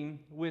agreeing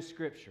with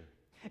Scripture.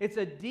 It's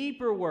a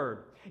deeper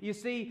word. You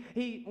see,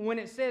 when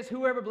it says,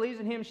 whoever believes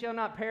in him shall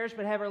not perish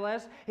but have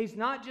everlasting, he's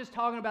not just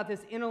talking about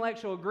this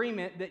intellectual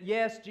agreement that,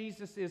 yes,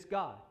 Jesus is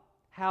God.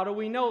 How do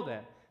we know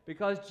that?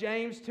 Because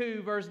James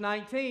 2, verse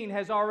 19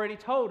 has already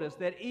told us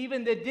that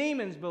even the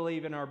demons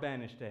believe and are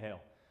banished to hell.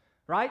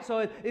 Right?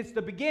 So it's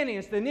the beginning,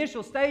 it's the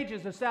initial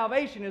stages of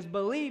salvation, is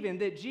believing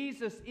that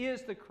Jesus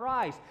is the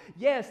Christ.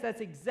 Yes,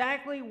 that's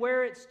exactly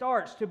where it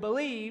starts, to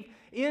believe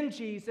in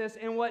Jesus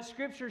and what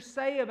Scriptures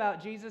say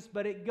about Jesus,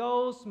 but it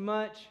goes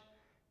much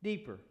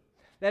deeper.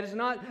 That is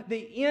not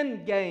the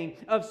end game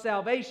of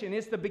salvation,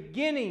 it's the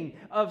beginning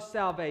of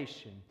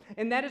salvation.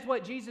 And that is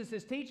what Jesus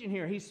is teaching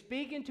here. He's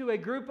speaking to a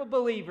group of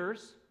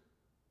believers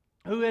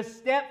who has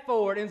stepped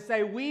forward and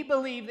say, we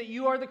believe that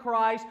you are the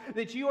Christ,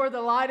 that you are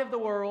the light of the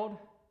world.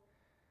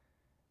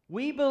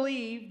 We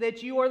believe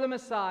that you are the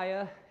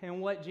Messiah. And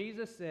what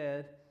Jesus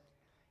said,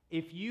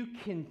 if you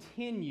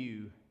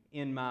continue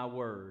in my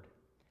word,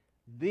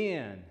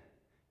 then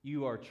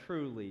you are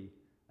truly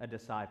a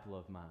disciple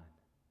of mine.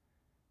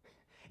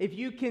 If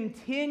you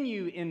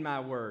continue in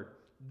my word,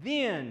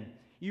 then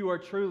you are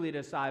truly a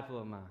disciple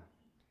of mine.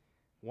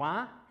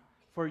 Why?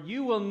 For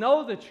you will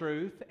know the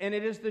truth, and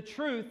it is the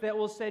truth that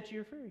will set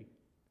you free.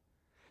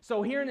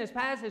 So here in this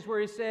passage where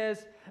he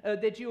says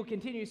that you will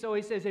continue, so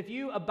he says, if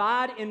you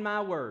abide in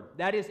my word,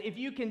 that is, if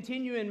you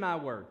continue in my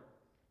word,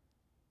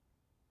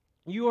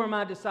 you are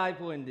my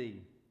disciple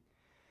indeed.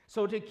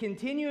 So to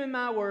continue in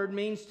my word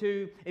means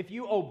to, if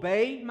you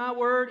obey my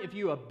word, if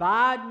you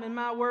abide in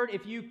my word,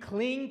 if you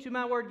cling to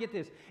my word, get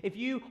this, if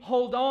you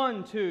hold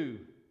on to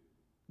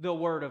the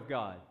word of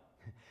God.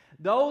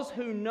 Those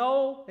who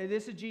know, and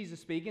this is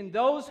Jesus speaking,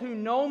 those who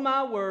know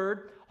my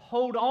word,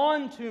 hold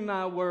on to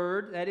my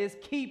word, that is,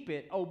 keep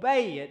it,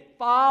 obey it,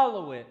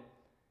 follow it,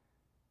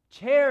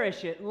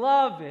 cherish it,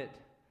 love it.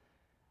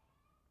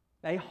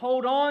 They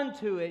hold on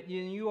to it,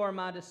 and you are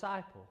my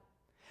disciple.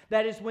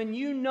 That is when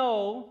you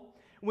know,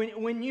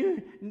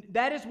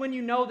 that is when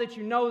you know that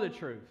you know the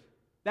truth.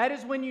 That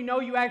is when you know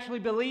you actually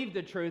believe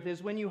the truth,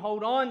 is when you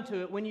hold on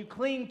to it, when you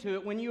cling to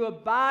it, when you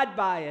abide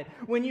by it,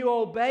 when you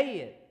obey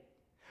it.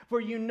 For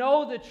you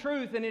know the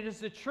truth, and it is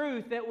the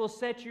truth that will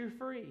set you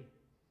free.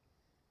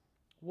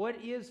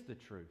 What is the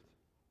truth?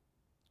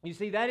 You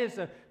see, that is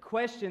a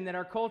question that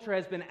our culture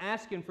has been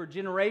asking for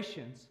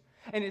generations.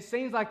 And it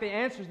seems like the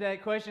answer to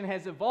that question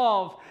has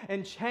evolved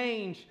and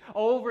changed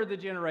over the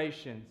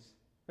generations.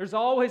 There's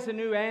always a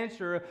new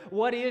answer.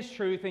 What is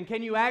truth? And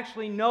can you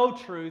actually know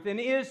truth? And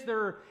is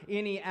there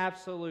any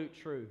absolute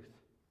truth?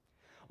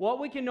 What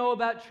we can know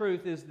about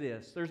truth is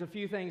this. There's a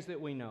few things that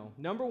we know.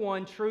 Number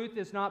one, truth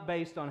is not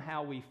based on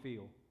how we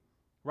feel.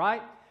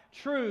 Right?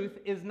 Truth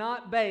is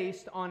not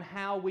based on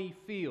how we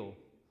feel.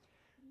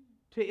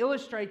 To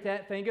illustrate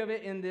that, think of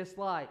it in this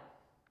light.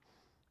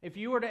 If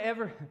you were to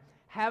ever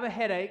have a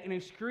headache, an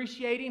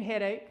excruciating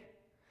headache,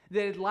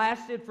 that had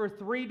lasted for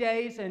 3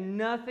 days and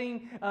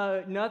nothing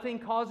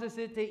causes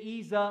it to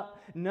ease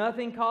up,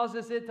 nothing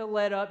causes it to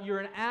let up,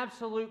 you're in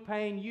absolute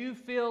pain, you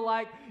feel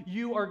like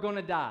you are going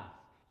to die.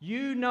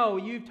 You know,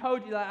 you've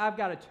told you that I've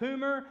got a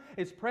tumor,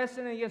 it's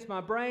pressing against my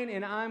brain,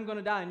 and I'm going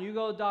to die. And you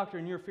go to the doctor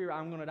and you're fear,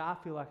 I'm going to die,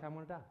 I feel like I'm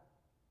going to die.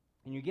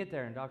 And you get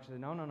there and the doctor says,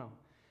 no,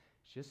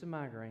 it's just a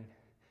migraine.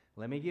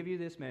 Let me give you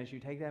this medicine. You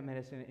take that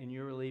medicine and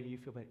you're relieved, you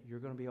feel better. You're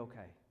going to be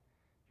okay.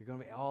 You're going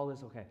to be, all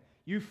is okay.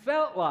 You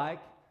felt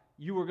like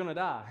you were going to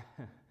die,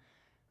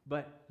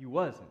 but you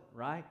wasn't,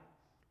 right?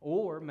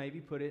 Or maybe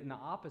put it in the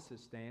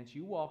opposite stance.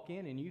 You walk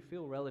in and you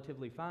feel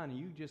relatively fine, and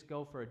you just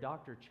go for a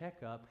doctor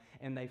checkup,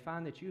 and they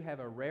find that you have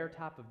a rare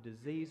type of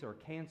disease or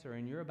cancer,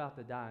 and you're about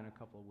to die in a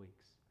couple of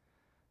weeks.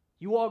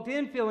 You walked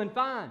in feeling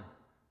fine,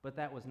 but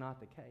that was not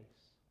the case.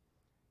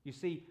 You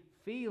see,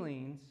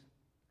 feelings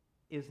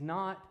is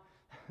not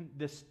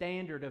the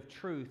standard of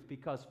truth,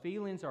 because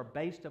feelings are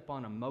based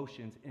upon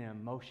emotions, and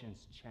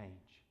emotions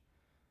change,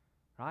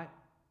 right?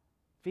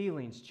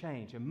 Feelings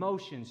change,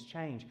 emotions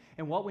change.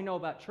 And what we know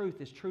about truth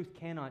is truth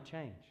cannot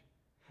change.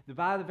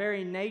 By the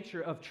very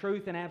nature of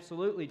truth and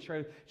absolutely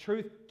truth,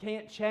 truth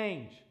can't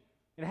change.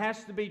 It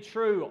has to be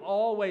true,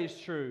 always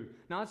true.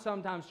 Not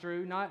sometimes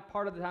true, not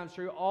part of the time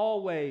true,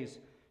 always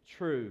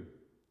true.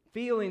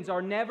 Feelings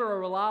are never a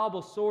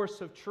reliable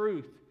source of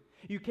truth.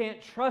 You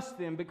can't trust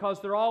them because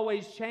they're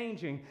always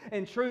changing.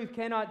 And truth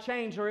cannot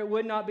change, or it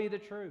would not be the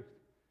truth.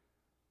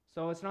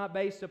 So it's not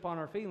based upon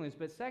our feelings.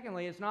 But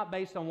secondly, it's not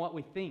based on what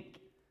we think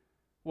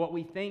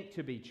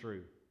to be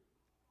true.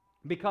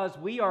 Because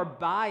we are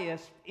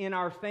biased in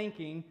our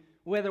thinking,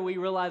 whether we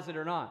realize it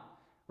or not.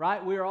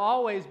 Right? We are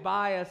always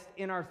biased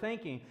in our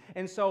thinking.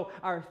 And so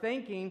our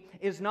thinking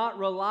is not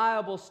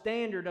reliable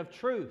standard of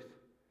truth.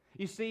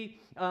 You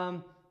see,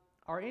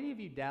 are any of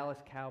you Dallas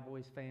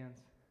Cowboys fans?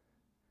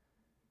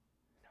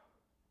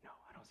 No,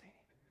 I don't see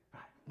any.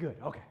 Right, good,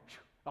 okay.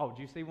 Oh, did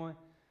you see one?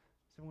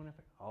 See one up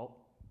there? Oh,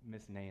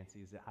 Miss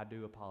Nancy's. I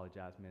do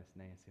apologize, Miss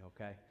Nancy,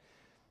 okay?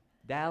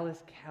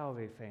 Dallas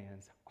Cowboy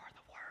fans are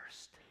the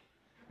worst,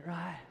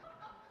 right?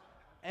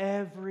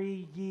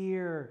 Every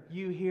year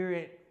you hear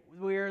it.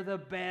 We're the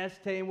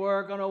best team.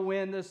 We're going to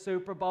win the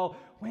Super Bowl.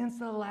 When's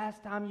the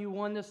last time you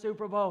won the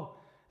Super Bowl?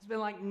 It's been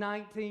like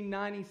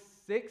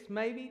 1996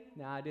 maybe.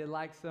 Now, I did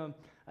like some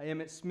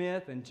Emmitt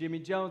Smith and Jimmy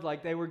Jones,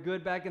 like they were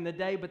good back in the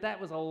day, but that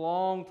was a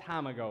long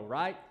time ago,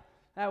 right?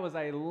 That was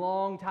a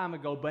long time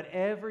ago. But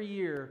every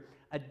year,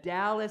 a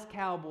Dallas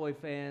Cowboy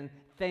fan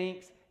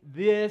thinks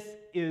this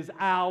is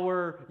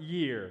our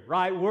year,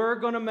 right? We're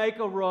going to make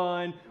a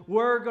run.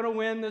 We're going to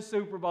win the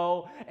Super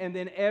Bowl. And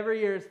then every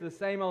year it's the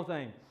same old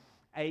thing.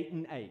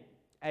 8-8,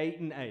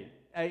 8-8,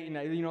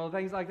 8-8, you know,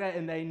 things like that.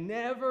 And they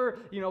never,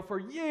 for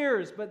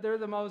years, but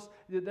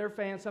their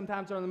fans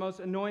sometimes are the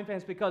most annoying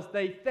fans because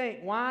they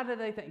think, why do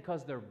they think?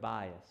 Because they're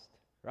biased,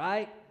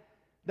 right?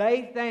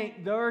 They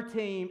think their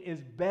team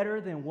is better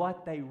than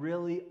what they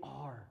really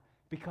are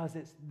because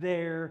it's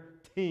their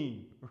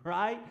team,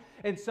 right?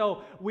 And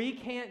so we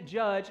can't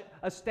judge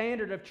a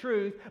standard of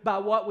truth by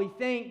what we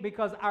think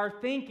because our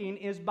thinking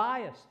is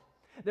biased.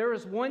 There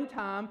was one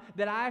time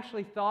that I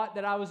actually thought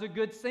that I was a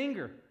good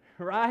singer,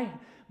 right?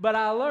 But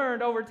I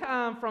learned over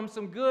time from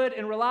some good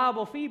and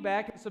reliable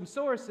feedback and some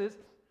sources,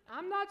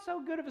 I'm not so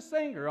good of a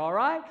singer, all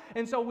right?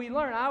 And so we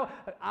learned,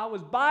 I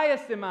was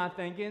biased in my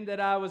thinking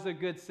that I was a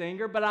good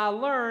singer, but I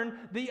learned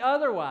the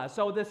otherwise.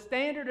 So the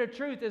standard of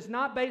truth is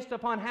not based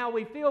upon how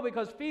we feel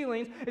because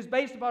feelings is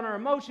based upon our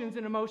emotions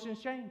and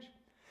emotions change.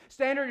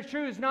 Standard of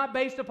truth is not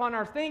based upon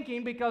our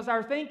thinking because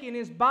our thinking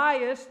is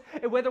biased,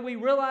 whether we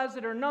realize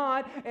it or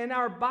not, and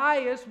our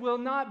bias will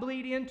not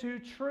bleed into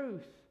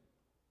truth.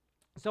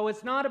 So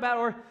it's not about,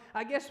 or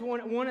I guess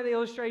one of the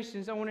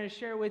illustrations I wanted to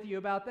share with you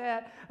about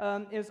that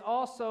is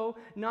also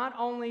not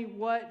only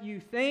what you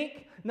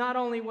think, not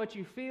only what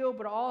you feel,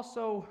 but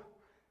also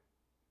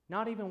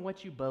not even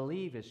what you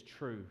believe is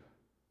true.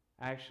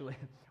 Actually,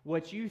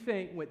 what you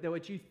think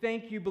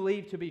you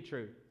believe to be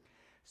true.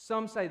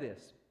 Some say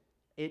this.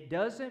 It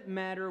doesn't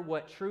matter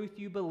what truth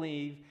you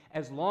believe,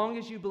 as long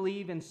as you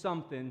believe in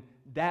something,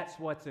 that's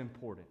what's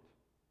important.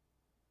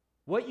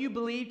 What you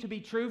believe to be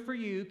true for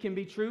you can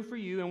be true for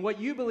you, and what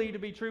you believe to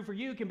be true for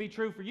you can be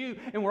true for you,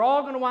 and we're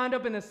all going to wind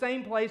up in the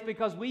same place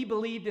because we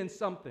believed in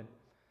something.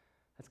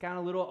 That's kind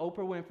of a little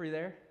Oprah Winfrey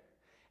there,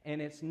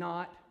 and it's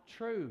not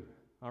true,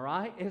 all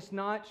right? It's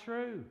not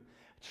true.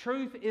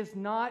 Truth is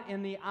not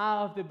in the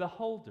eye of the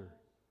beholder.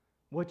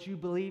 What you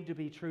believe to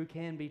be true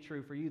can be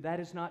true for you. That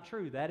is not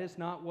true. That is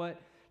not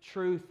what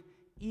truth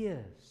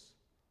is.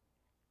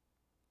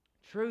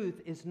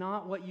 Truth is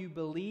not what you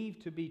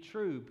believe to be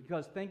true,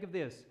 because think of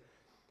this.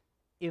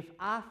 if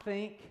I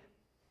think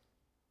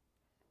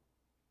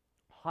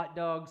hot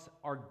dogs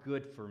are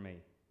good for me,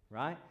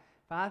 right?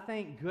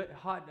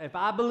 If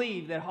I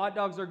believe that hot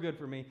dogs are good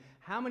for me,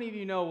 how many of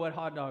you know what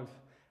hot dogs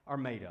are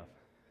made of?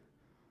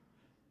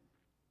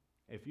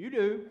 If you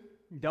do,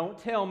 don't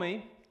tell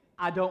me.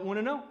 I don't want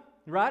to know.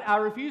 Right? I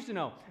refuse to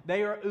know.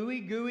 They are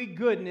ooey gooey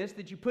goodness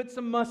that you put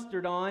some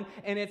mustard on,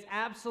 and it's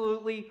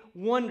absolutely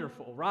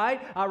wonderful, right?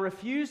 I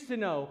refuse to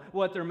know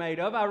what they're made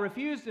of. I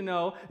refuse to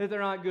know that they're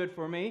not good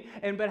for me.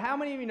 But how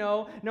many of you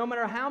know, no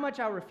matter how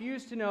much I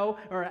refuse to know,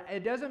 or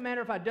it doesn't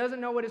matter if I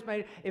doesn't know what it's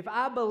made, if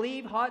I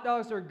believe hot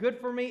dogs are good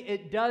for me,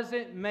 it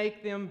doesn't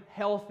make them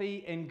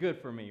healthy and good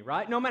for me,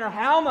 right? No matter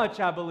how much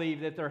I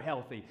believe that they're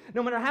healthy,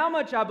 no matter how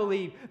much I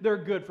believe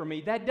they're good for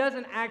me, that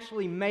doesn't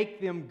actually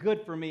make them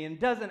good for me and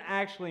doesn't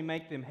actually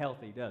make them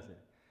healthy, does it?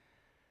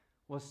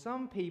 Well,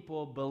 some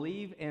people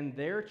believe in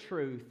their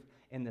truth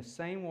in the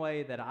same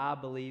way that I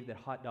believe that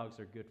hot dogs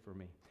are good for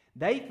me.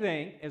 They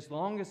think as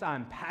long as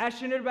I'm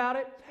passionate about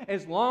it,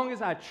 as long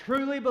as I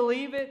truly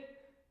believe it,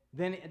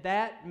 then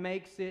that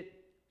makes it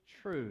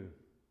true.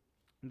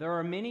 There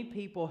are many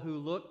people who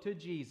look to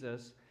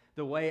Jesus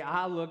the way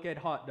I look at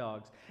hot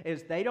dogs,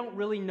 is they don't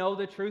really know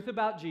the truth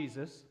about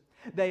Jesus.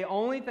 The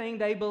only thing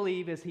they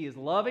believe is He is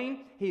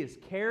loving, He is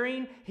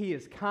caring, He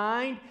is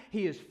kind,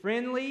 He is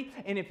friendly,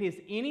 and if He's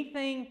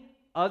anything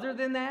other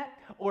than that,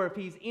 or if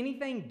He's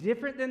anything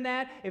different than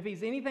that, if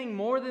He's anything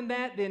more than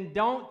that, then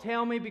don't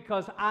tell me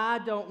because I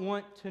don't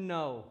want to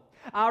know.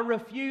 I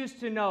refuse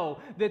to know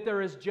that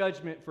there is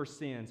judgment for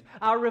sins.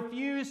 I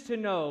refuse to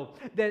know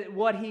that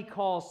what He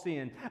calls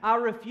sin. I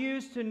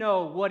refuse to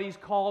know what He's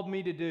called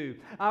me to do.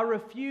 I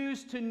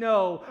refuse to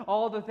know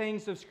all the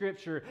things of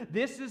Scripture.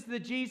 This is the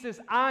Jesus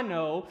I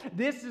know.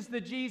 This is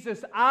the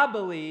Jesus I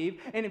believe.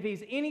 And if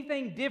He's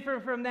anything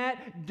different from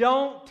that,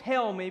 don't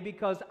tell me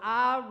because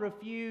I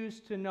refuse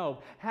to know.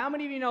 How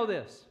many of you know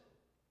this?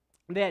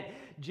 That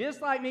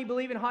just like me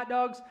believing hot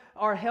dogs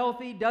are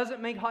healthy doesn't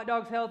make hot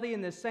dogs healthy,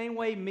 in the same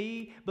way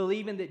me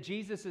believing that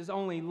Jesus is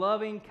only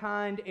loving,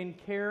 kind, and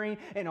caring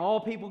and all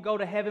people go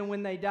to heaven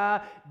when they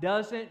die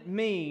doesn't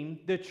mean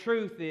the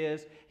truth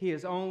is He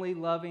is only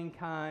loving,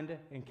 kind,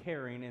 and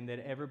caring and that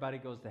everybody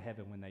goes to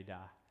heaven when they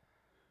die.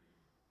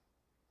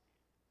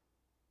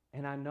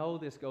 And I know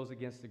this goes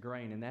against the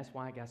grain, and that's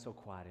why I got so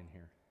quiet in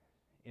here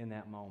in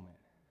that moment.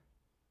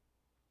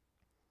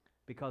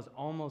 Because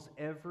almost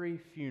every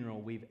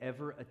funeral we've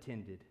ever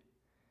attended,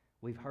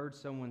 we've heard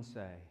someone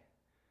say,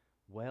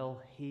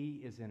 well,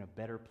 he is in a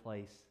better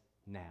place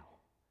now.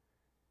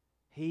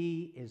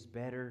 He is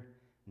better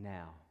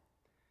now.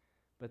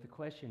 But the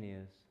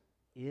question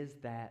is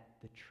that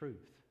the truth?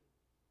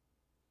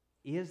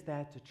 Is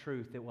that the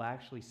truth that will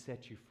actually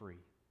set you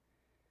free?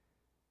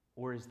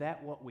 Or is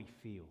that what we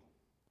feel?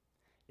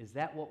 Is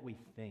that what we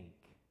think?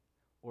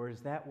 Or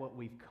is that what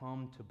we've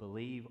come to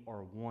believe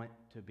or want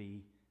to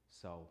be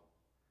so?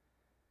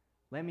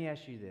 Let me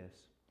ask you this.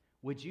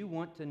 Would you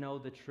want to know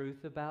the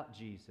truth about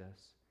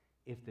Jesus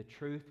if the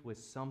truth was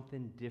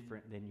something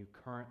different than you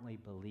currently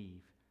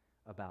believe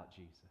about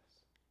Jesus?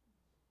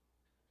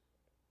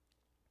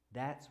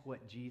 That's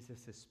what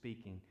Jesus is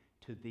speaking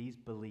to these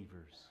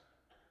believers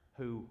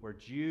who were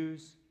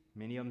Jews,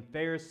 many of them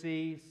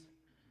Pharisees.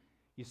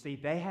 You see,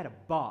 they had a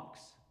box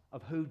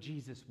of who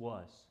Jesus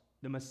was,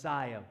 the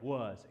Messiah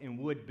was and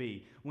would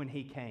be when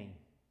He came.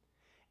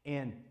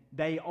 And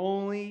they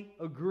only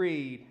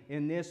agreed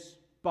in this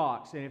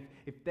box. And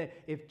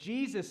if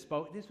Jesus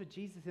spoke, this was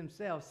Jesus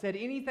Himself, said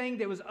anything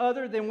that was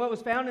other than what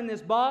was found in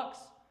this box,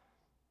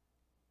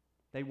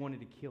 they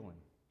wanted to kill Him.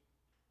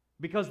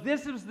 Because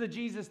this was the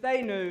Jesus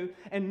they knew,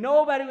 and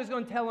nobody was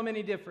going to tell them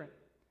any different.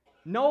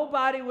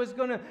 Nobody was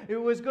going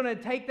to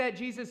take that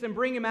Jesus and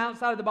bring Him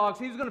outside of the box.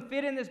 He was going to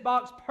fit in this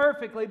box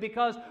perfectly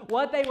because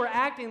what they were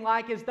acting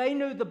like is they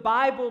knew the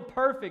Bible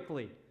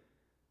perfectly.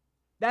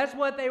 That's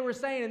what they were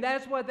saying, and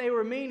that's what they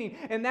were meaning,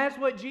 and that's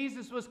what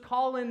Jesus was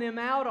calling them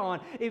out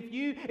on. If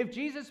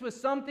Jesus was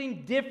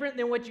something different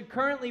than what you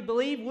currently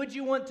believe, would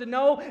you want to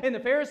know? And the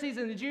Pharisees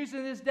and the Jews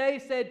in this day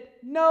said,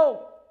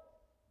 no.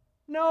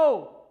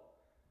 No.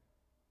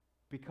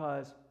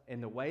 Because,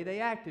 and the way they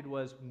acted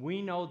was,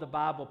 we know the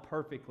Bible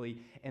perfectly,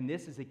 and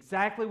this is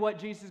exactly what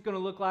Jesus is going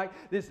to look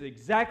like, this is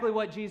exactly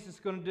what Jesus is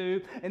going to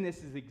do, and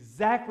this is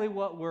exactly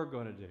what we're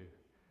going to do.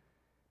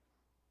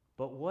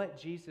 But what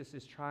Jesus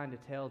is trying to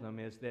tell them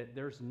is that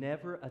there's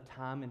never a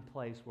time and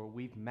place where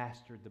we've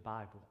mastered the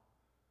Bible.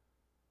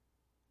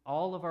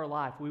 All of our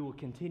life, we will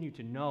continue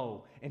to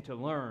know and to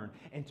learn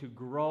and to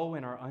grow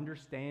in our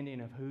understanding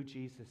of who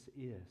Jesus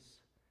is.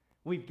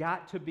 We've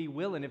got to be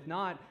willing. If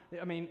not,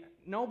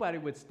 nobody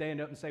would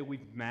stand up and say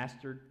we've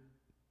mastered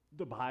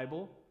the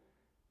Bible.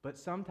 But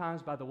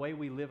sometimes by the way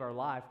we live our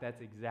life,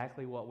 that's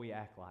exactly what we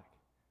act like.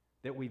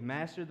 That we've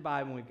mastered the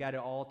Bible and we've got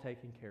it all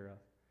taken care of.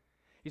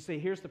 You see,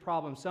 here's the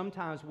problem.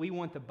 Sometimes we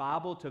want the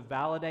Bible to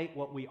validate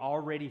what we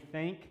already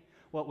think,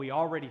 what we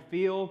already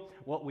feel,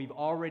 what we've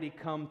already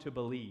come to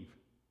believe.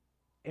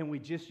 And we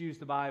just use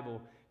the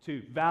Bible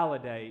to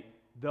validate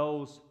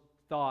those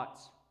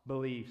thoughts,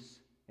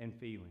 beliefs, and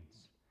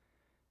feelings.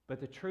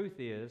 But the truth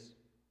is,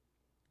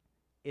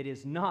 It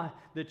is not,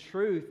 the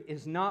truth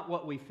is not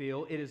what we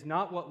feel. It is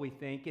not what we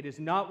think. It is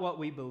not what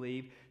we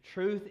believe.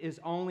 Truth is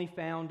only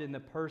found in the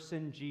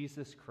person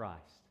Jesus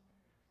Christ.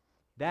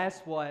 That's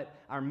what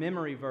our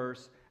memory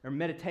verse or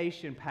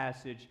meditation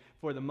passage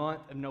for the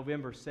month of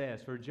November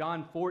says. For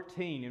John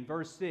 14 in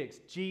verse 6,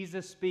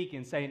 Jesus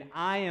speaking, saying,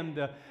 I am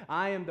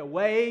the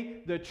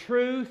way, the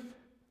truth,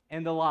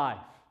 and the life.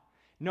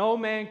 No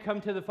man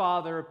come to the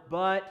Father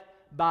but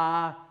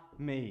by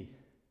me.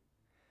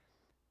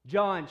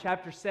 John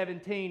chapter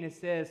 17, it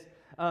says,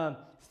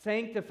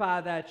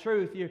 sanctify thy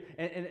truth,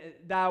 and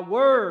thy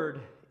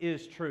word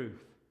is truth.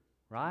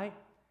 Right?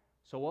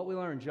 So what we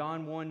learn,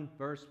 John 1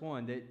 verse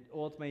 1, that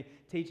ultimately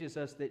teaches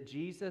us that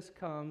Jesus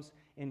comes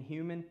in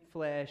human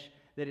flesh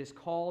that is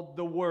called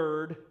the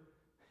Word,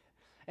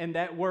 and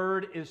that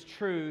Word is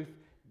truth.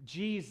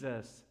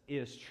 Jesus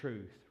is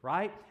truth,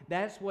 right?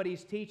 That's what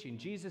he's teaching.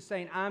 Jesus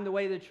saying, I'm the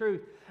way, the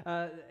truth,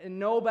 and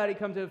nobody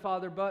comes to the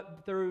Father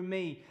but through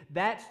me.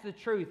 That's the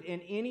truth.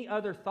 And any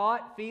other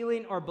thought,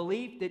 feeling, or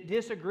belief that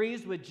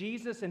disagrees with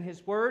Jesus and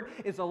His Word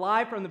is a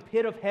lie from the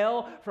pit of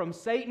hell, from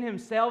Satan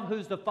himself,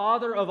 who's the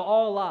father of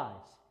all lies.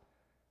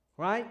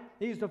 Right?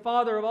 He's the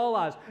father of all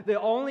lies. The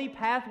only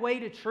pathway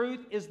to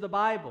truth is the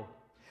Bible.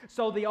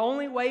 So the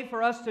only way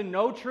for us to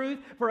know truth,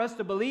 for us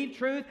to believe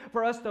truth,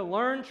 for us to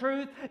learn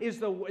truth,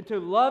 to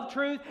love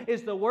truth,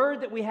 is the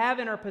Word that we have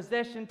in our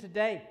possession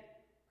today.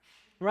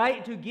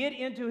 Right? To get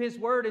into His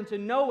Word and to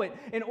know it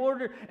in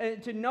order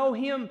to know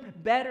Him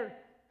better.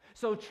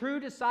 So true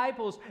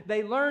disciples,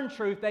 they learn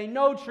truth, they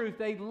know truth,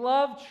 they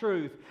love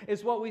truth,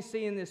 is what we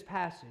see in this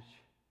passage.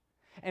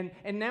 And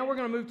now we're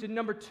going to move to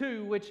number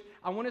 2, which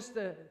I want us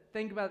to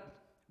think about.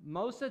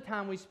 Most of the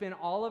time we spend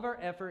all of our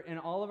effort and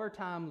all of our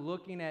time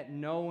looking at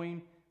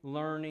knowing,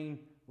 learning,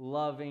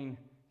 loving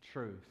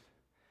truth.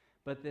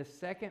 But this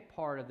second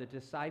part of the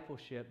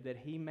discipleship that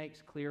he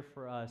makes clear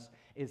for us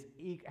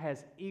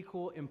has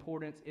equal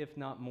importance, if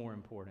not more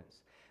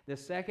importance. The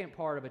second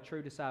part of a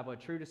true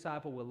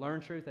disciple will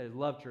learn truth, that is,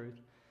 love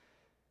truth.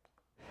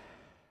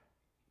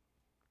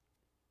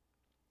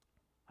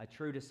 A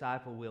true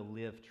disciple will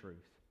live truth.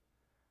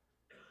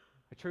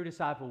 A true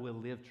disciple will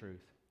live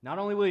truth. Not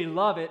only will he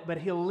love it, but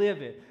he'll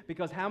live it.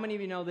 Because how many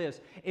of you know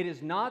this? It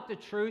is not the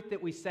truth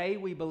that we say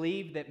we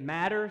believe that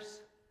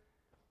matters.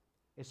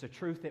 It's the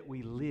truth that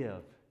we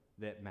live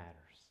that matters.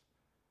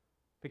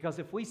 Because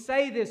if we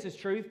say this is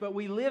truth, but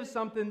we live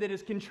something that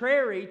is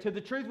contrary to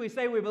the truth we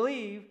say we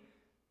believe,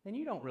 then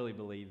you don't really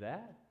believe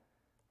that.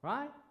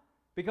 Right?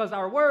 Because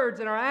our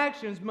words and our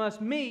actions must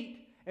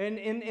meet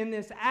in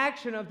this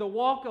action of the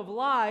walk of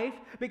life.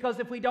 Because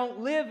if we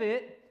don't live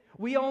it,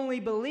 we only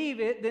believe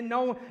it, then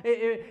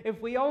if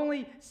we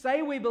only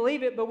say we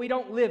believe it, but we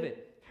don't live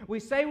it. We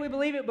say we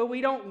believe it, but we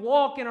don't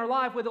walk in our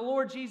life with the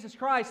Lord Jesus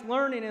Christ,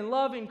 learning and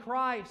loving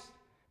Christ,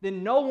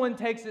 then no one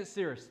takes it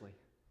seriously.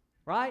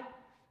 Right?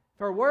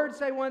 If our words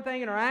say one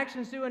thing and our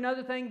actions do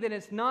another thing, then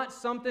it's not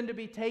something to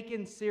be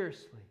taken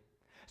seriously.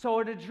 So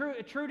a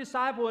true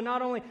disciple will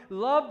not only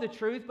love the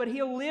truth, but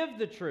he'll live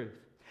the truth.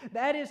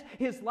 That is,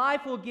 his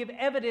life will give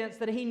evidence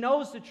that he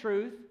knows the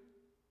truth.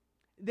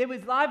 That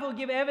his life will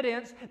give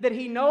evidence that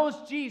he knows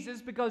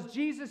Jesus, because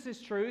Jesus is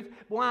truth.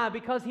 Why?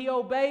 Because he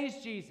obeys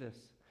Jesus.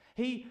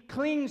 He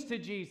clings to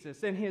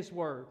Jesus and His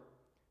Word.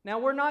 Now,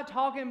 we're not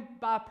talking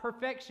by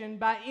perfection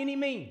by any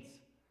means.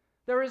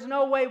 There is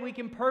no way we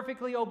can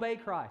perfectly obey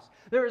Christ.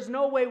 There is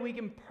no way we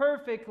can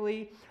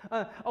perfectly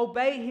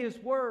obey His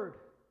Word.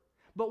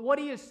 But what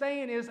he is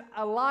saying is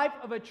a life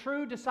of a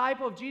true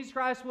disciple of Jesus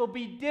Christ will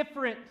be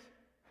different.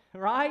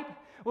 Right?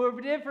 We're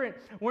different.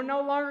 We're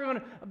no longer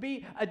going to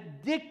be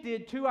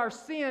addicted to our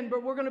sin,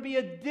 but we're going to be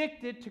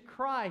addicted to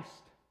Christ.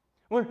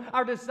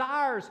 Our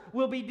desires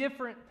will be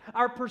different.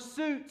 Our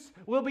pursuits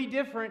will be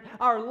different.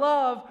 Our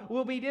love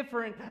will be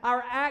different.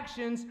 Our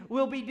actions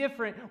will be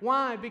different.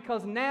 Why?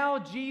 Because now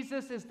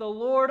Jesus is the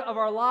Lord of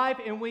our life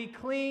and we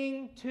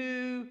cling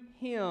to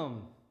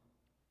Him.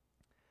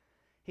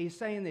 He's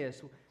saying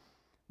this.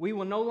 We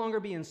will no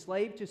longer be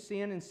enslaved to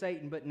sin and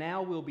Satan, but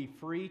now we'll be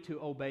free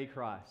to obey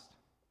Christ.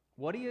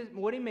 What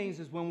he means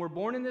is when we're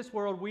born in this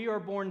world, we are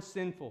born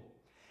sinful.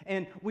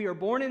 And we are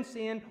born in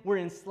sin, we're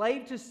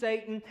enslaved to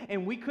Satan,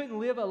 and we couldn't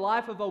live a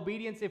life of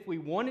obedience if we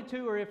wanted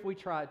to or if we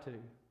tried to.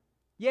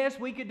 Yes,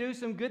 we could do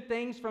some good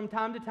things from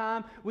time to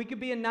time. We could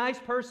be a nice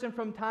person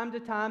from time to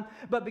time.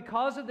 But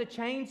because of the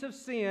chains of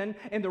sin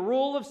and the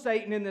rule of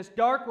Satan in this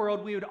dark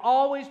world, we would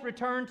always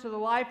return to the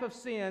life of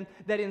sin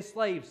that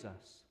enslaves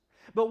us.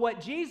 But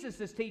what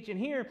Jesus is teaching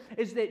here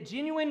is that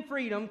genuine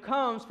freedom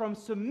comes from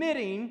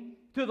submitting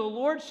to the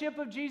lordship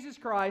of Jesus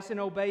Christ and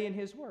obeying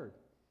His Word.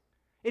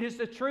 It is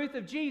the truth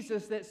of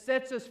Jesus that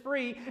sets us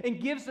free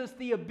and gives us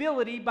the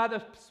ability by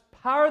the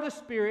power of the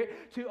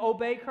Spirit to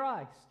obey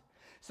Christ.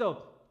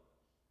 So,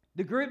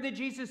 the group that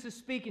Jesus is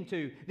speaking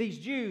to, these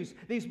Jews,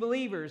 these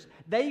believers,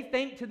 they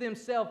think to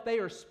themselves they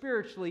are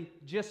spiritually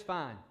just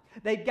fine.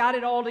 They've got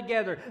it all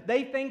together.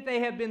 They think they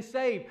have been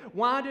saved.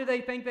 Why do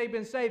they think they've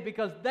been saved?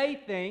 Because they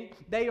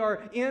think they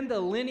are in the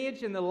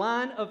lineage and the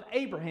line of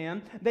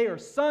Abraham. They are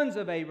sons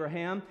of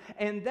Abraham,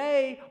 and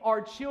they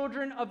are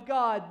children of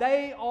God.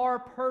 They are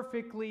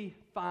perfectly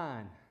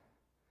fine.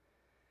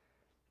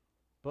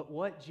 But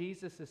what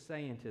Jesus is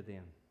saying to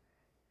them,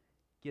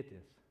 get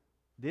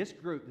this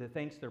group that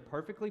thinks they're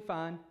perfectly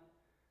fine,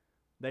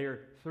 they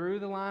are through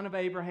the line of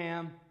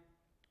Abraham,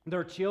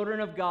 they're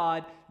children of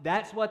God.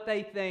 That's what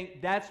they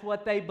think. That's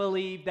what they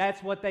believe.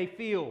 That's what they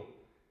feel.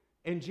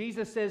 And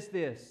Jesus says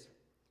this: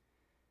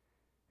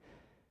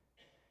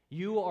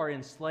 you are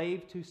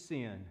enslaved to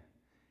sin,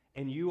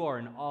 and you are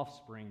an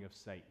offspring of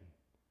Satan.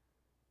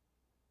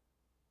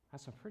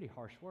 That's some pretty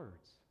harsh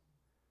words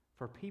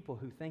for people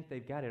who think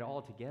they've got it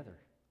all together,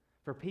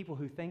 for people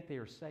who think they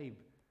are saved,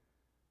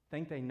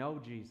 think they know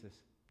Jesus,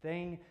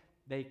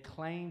 they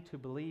claim to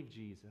believe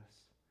Jesus.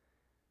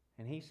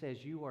 And he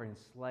says, you are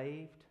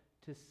enslaved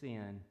to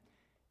sin,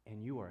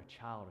 and you are a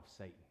child of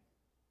Satan.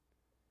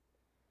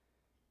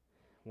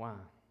 Why?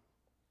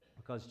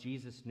 Because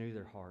Jesus knew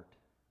their heart.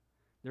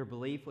 Their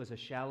belief was a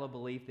shallow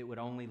belief that would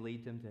only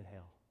lead them to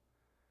hell.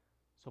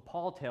 So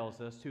Paul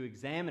tells us to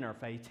examine our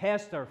faith,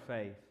 test our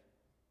faith.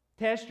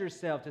 Test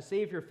yourself to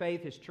see if your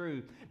faith is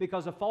true,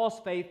 because a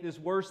false faith is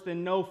worse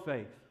than no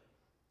faith.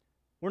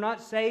 We're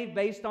not saved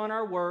based on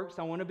our works.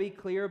 I want to be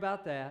clear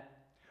about that.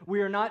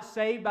 We are not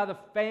saved by the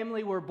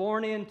family we're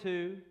born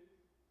into.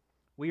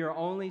 We are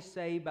only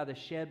saved by the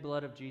shed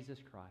blood of Jesus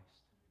Christ.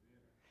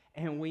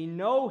 And we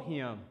know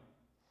Him.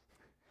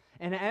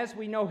 And as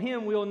we know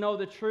Him, we'll know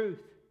the truth.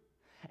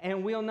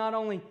 And we'll not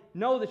only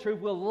know the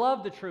truth, we'll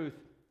love the truth.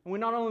 And we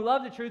not only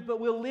love the truth, but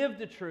we'll live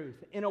the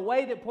truth in a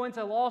way that points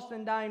a lost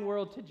and dying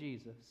world to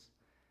Jesus.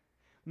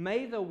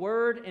 May the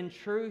word and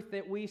truth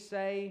that we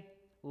say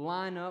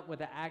line up with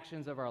the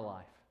actions of our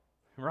life.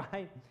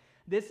 Right?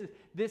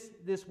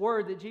 This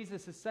word that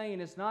Jesus is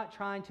saying is not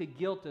trying to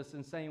guilt us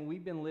and saying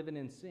we've been living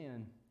in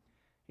sin.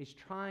 He's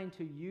trying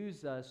to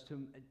use us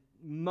to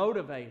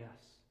motivate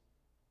us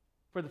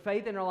for the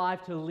faith in our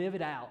life to live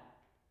it out.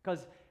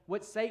 Because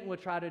what Satan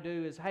would try to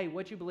do is, hey,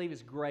 what you believe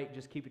is great,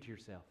 just keep it to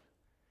yourself.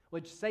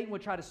 What Satan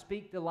would try to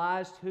speak the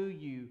lies to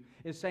you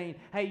is saying,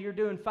 hey, you're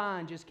doing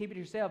fine, just keep it to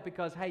yourself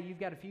because, hey, you've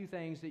got a few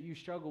things that you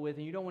struggle with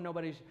and you don't want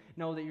nobody to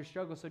know that you're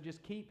struggling, so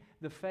just keep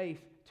the faith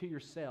to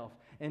yourself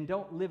and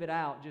don't live it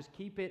out. Just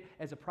keep it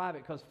as a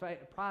private, because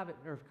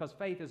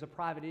faith is a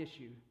private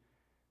issue.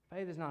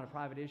 Faith is not a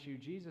private issue.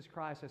 Jesus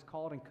Christ has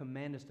called and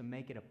commanded us to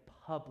make it a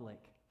public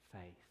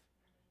faith,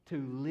 to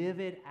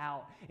live it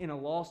out in a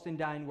lost and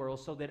dying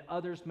world so that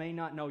others may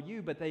not know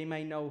you, but they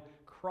may know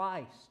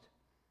Christ.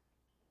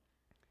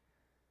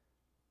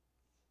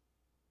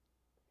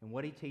 And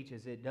what he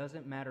teaches, it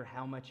doesn't matter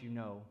how much you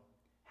know,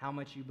 how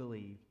much you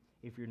believe.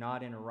 If you're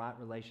not in a right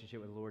relationship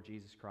with the Lord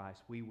Jesus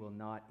Christ, we will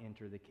not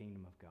enter the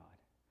kingdom of God.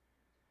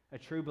 A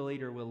true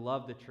believer will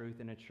love the truth,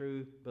 and a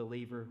true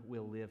believer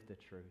will live the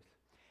truth.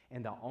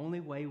 And the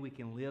only way we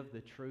can live the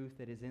truth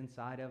that is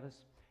inside of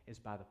us is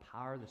by the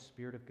power of the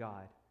Spirit of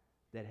God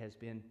that has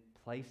been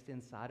placed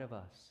inside of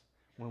us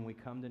when we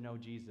come to know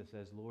Jesus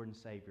as Lord and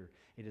Savior.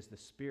 It is the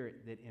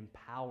Spirit that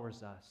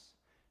empowers us,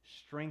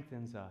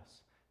 strengthens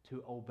us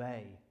to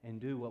obey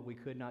and do what we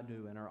could not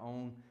do in our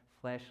own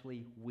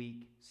fleshly,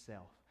 weak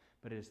self.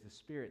 But it is the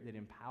Spirit that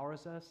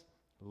empowers us,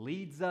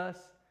 leads us,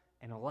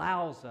 and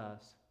allows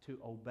us to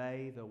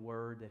obey the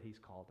word that He's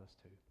called us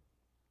to.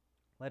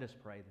 Let us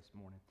pray this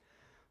morning.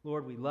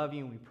 Lord, we love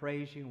you and we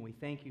praise you and we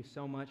thank you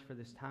so much for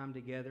this time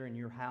together in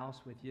your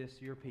house with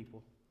just your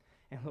people.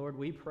 And Lord,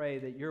 we pray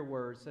that your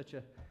word is such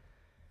a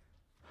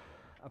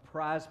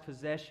prized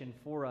possession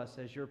for us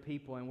as your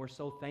people, and we're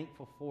so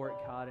thankful for it,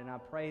 God. And I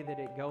pray that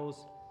it goes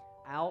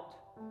out.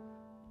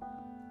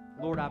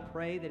 Lord, I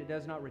pray that it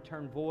does not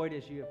return void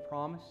as you have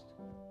promised.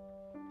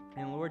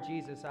 And Lord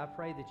Jesus, I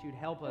pray that you'd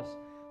help us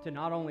to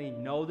not only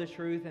know the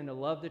truth and to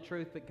love the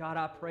truth, but God,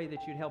 I pray that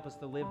you'd help us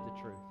to live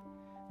the truth.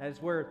 That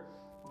is where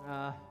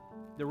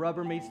the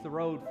rubber meets the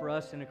road for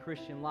us in a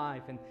Christian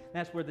life. And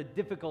that's where the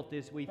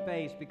difficulties we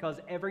face, because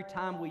every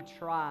time we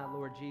try,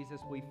 Lord Jesus,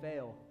 we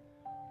fail.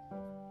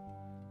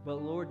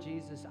 But Lord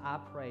Jesus, I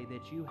pray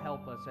that you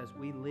help us as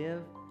we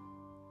live,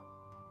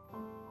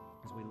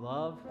 as we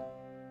love.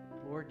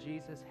 Lord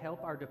Jesus,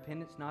 help our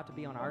dependence not to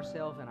be on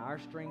ourselves and our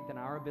strength and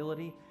our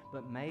ability,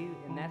 but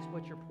and that's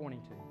what you're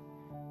pointing to.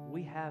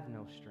 We have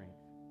no strength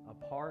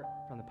apart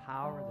from the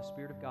power of the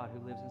Spirit of God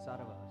who lives inside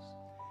of us.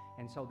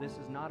 And so this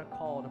is not a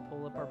call to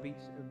pull up our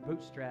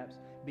bootstraps,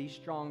 be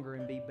stronger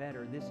and be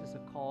better. This is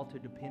a call to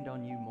depend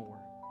on you more.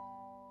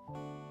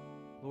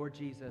 Lord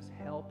Jesus,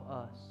 help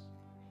us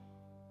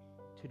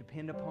to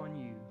depend upon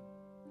you,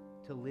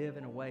 to live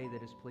in a way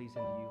that is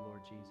pleasing to you,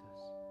 Lord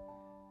Jesus.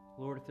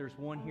 Lord, if there's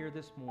one here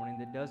this morning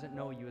that doesn't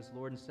know you as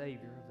Lord and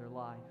Savior of their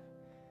life,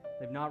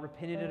 they've not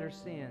repented of their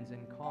sins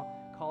and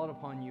called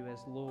upon you as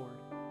Lord,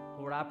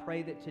 Lord, I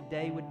pray that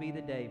today would be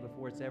the day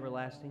before it's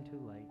everlasting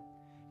too late.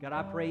 God,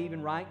 I pray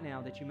even right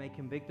now that you may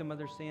convict them of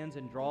their sins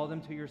and draw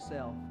them to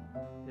yourself,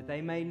 that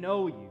they may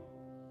know you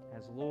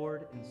as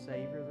Lord and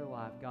Savior of their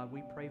life. God,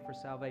 we pray for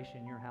salvation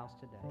in your house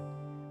today.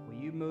 Will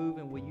you move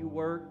and will you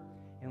work?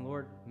 And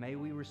Lord, may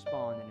we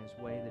respond in his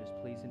way that is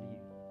pleasing to you.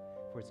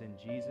 For it's in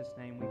Jesus'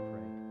 name we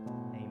pray.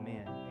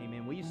 Amen.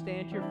 Amen. Will you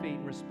stand to your feet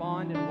and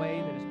respond in a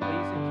way that is pleasing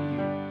to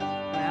you? I'm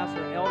going to ask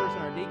our elders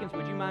and our deacons,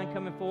 would you mind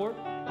coming forward?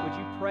 Would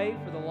you pray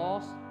for the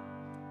lost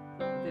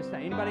this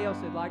time? Anybody else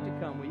that'd like to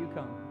come, will you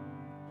come?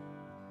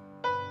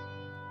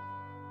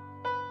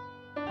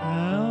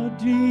 How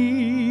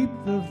deep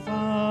the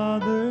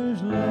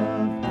Father's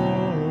love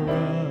for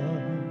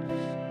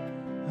us,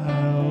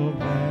 how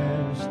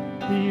vast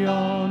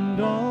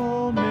beyond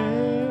all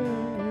measure,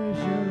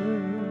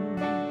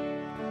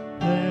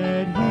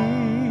 that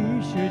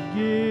He should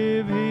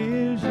give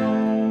His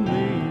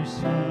only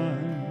Son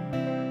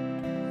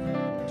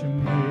to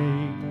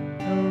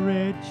make a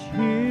wretch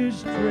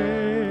His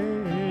treasure.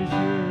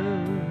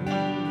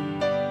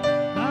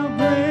 How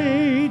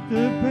great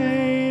the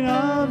pain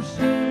of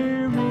sin!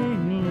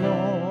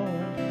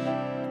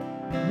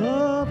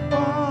 The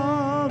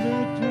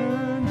Father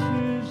turns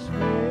His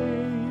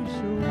face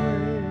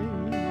away,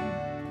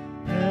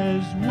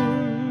 as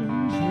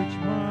wounds which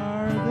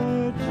mar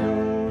the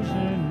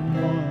chosen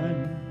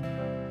one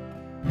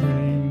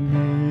bring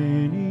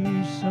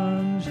many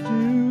sons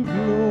to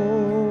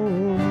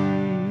glory.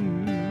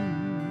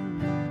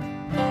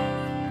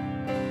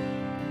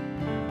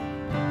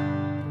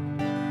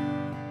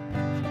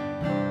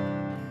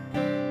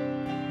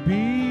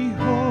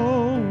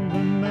 Behold the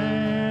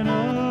man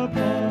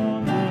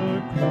upon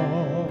the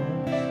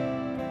cross,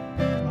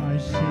 my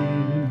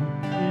sin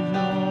is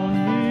on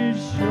His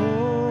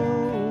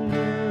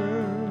shoulders.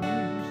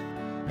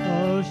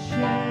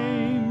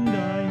 Ashamed I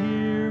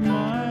hear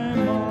my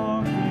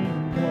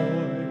mocking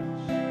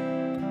voice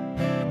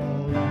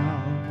call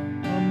out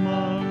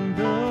among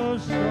the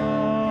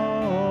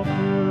scoffers.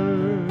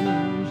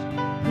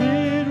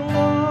 It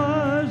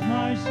was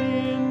my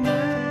sin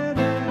that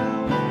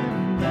held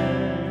Him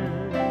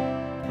there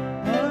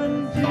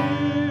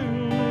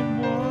until it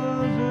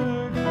was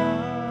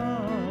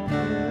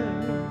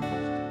accomplished.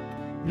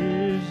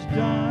 His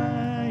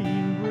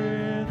dying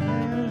breath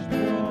has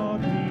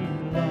brought me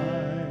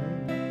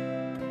life.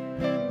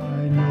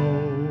 I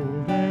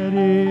know that it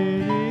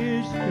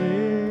is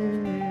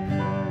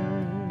finished.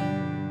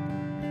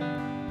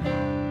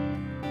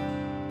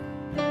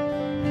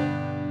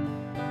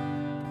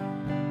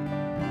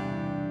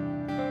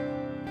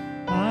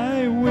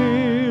 I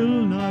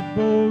will not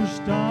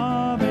boast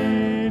of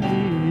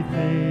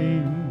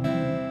anything,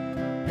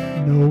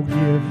 no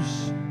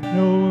gifts,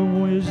 no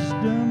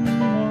wisdom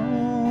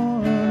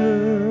on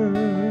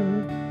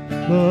earth,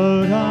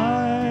 but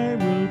I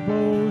will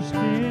boast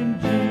in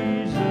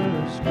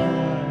Jesus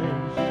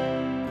Christ,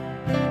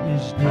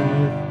 His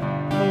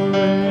death, the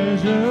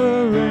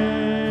resurrection.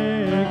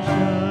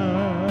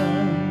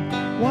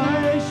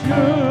 Why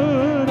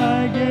should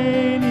I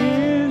gain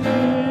His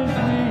reward?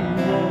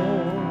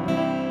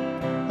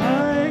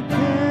 I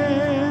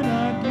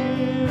cannot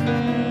give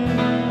an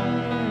answer,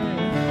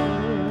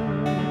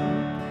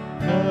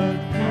 but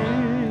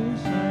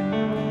this I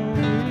know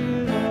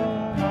with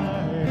all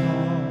my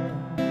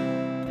heart: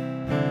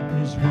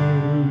 His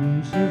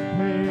wounds have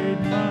paid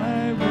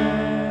my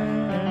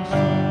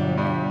ransom.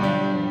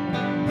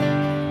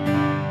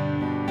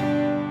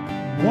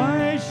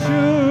 Why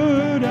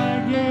should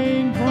I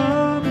gain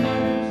from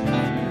His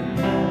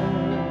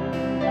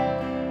reward?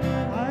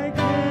 I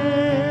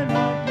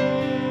cannot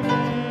give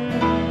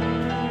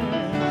an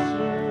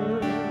answer,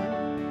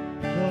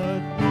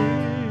 but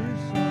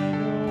this I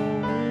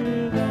know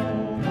with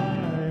all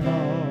my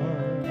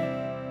heart: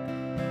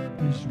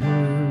 His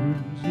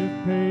wounds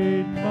have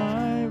paid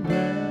my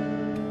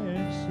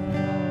ransom.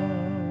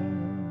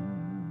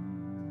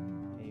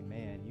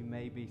 Amen. You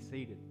may be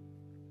seated.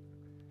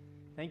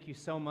 Thank you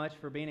so much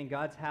for being in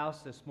God's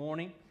house this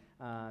morning.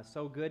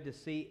 So good to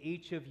see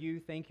each of you.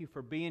 Thank you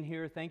for being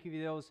here. Thank you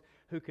to those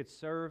who could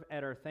serve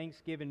at our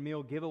Thanksgiving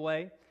meal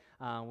giveaway.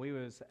 We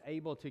was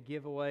able to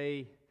give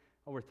away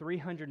over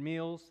 300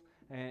 meals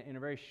in a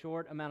very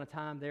short amount of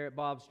time there at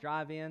Bob's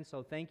Drive-In.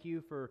 So thank you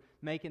for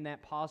making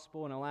that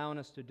possible and allowing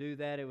us to do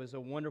that. It was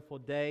a wonderful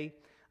day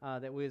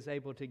that we was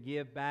able to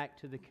give back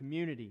to the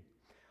community.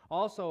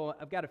 Also,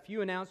 I've got a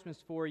few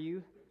announcements for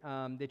you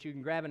that you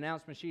can grab an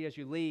announcement sheet as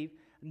you leave.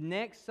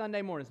 Next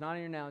Sunday morning, it's not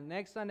here now,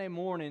 next Sunday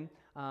morning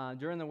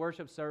during the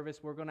worship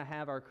service, we're going to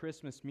have our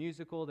Christmas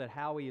musical that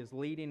Howie is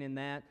leading in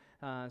that.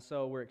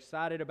 So we're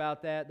excited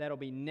about that. That'll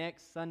be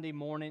next Sunday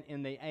morning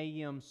in the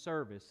AM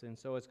service. And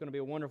so it's going to be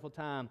a wonderful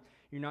time.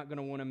 You're not going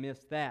to want to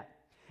miss that.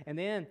 And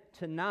then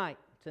tonight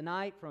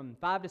from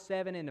 5 to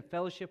 7 in the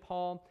fellowship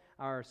hall,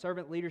 our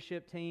servant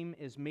leadership team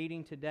is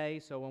meeting today.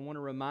 So I want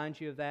to remind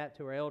you of that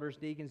to our elders,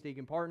 deacons,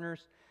 deacon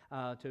partners,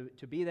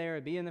 to be there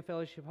and be in the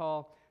fellowship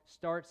hall.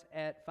 Starts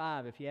at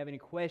 5. If you have any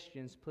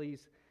questions,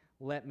 please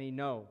let me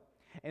know.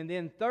 And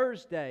then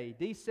Thursday,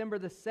 December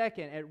the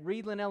 2nd, at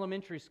Reedland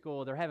Elementary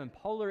School, they're having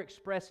Polar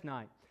Express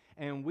Night,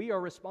 and we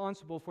are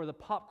responsible for the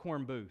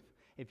popcorn booth.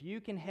 If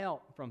you can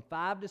help from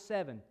 5 to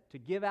 7 to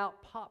give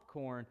out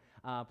popcorn,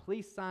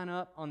 please sign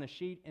up on the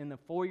sheet in the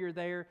foyer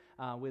there.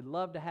 We'd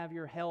love to have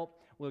your help.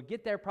 We'll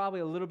get there probably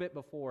a little bit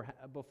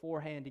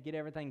beforehand to get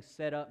everything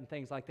set up and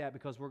things like that,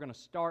 because we're going to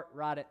start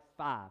right at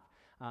 5.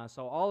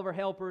 So all of our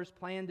helpers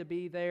plan to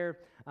be there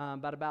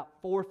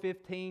about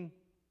 4:15,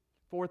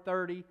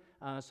 4:30,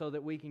 so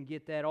that we can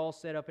get that all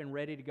set up and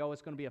ready to go.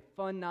 It's going to be a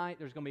fun night.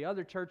 There's going to be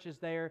other churches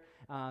there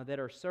that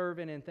are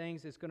serving and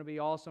things. It's going to be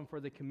awesome for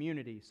the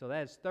community. So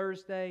that's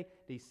Thursday,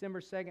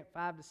 December 2nd,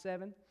 5 to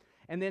 7.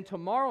 And then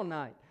tomorrow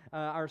night,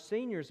 our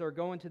seniors are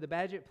going to the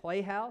Badgett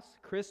Playhouse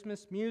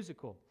Christmas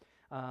musical.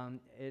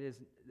 It is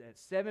at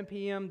 7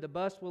 p.m. The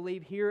bus will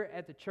leave here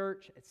at the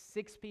church at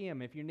 6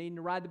 p.m. If you're needing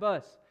to ride the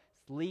bus,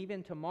 it's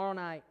leaving tomorrow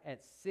night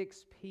at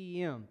 6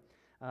 p.m.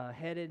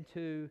 Headed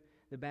to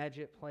the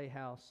Badgett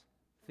Playhouse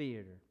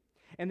Theater.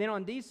 And then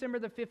on December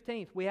the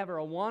 15th, we have our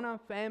Awana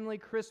Family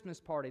Christmas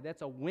Party.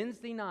 That's a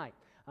Wednesday night.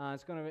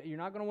 You're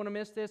not going to want to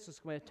miss this. It's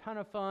going to be a ton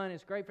of fun.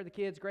 It's great for the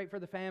kids, great for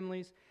the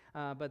families.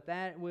 But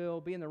that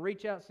will be in the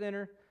Reach Out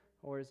Center,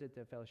 or is it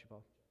the Fellowship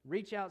Hall?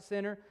 Reach Out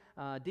Center,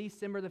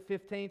 December the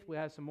 15th. We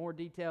have some more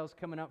details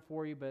coming up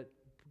for you, but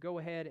go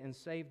ahead and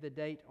save the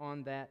date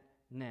on that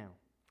now.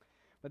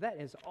 But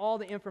that is all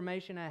the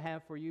information I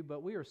have for you,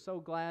 but we are so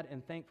glad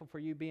and thankful for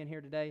you being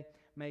here today.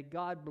 May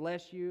God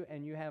bless you,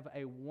 and you have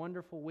a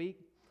wonderful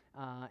week,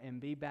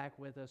 and be back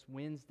with us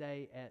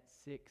Wednesday at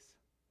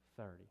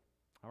 6:30.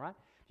 All right?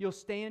 If you'll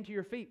stand to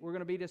your feet, we're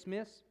going to be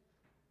dismissed.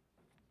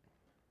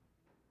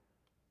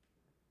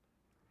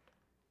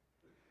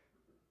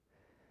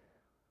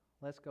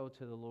 Let's go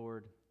to the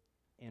Lord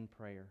in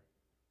prayer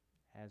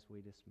as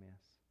we dismiss.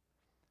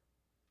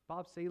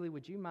 Bob Seeley,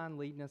 would you mind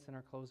leading us in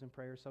our closing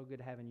prayer? So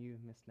good having you,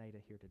 Miss Nada,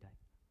 here today.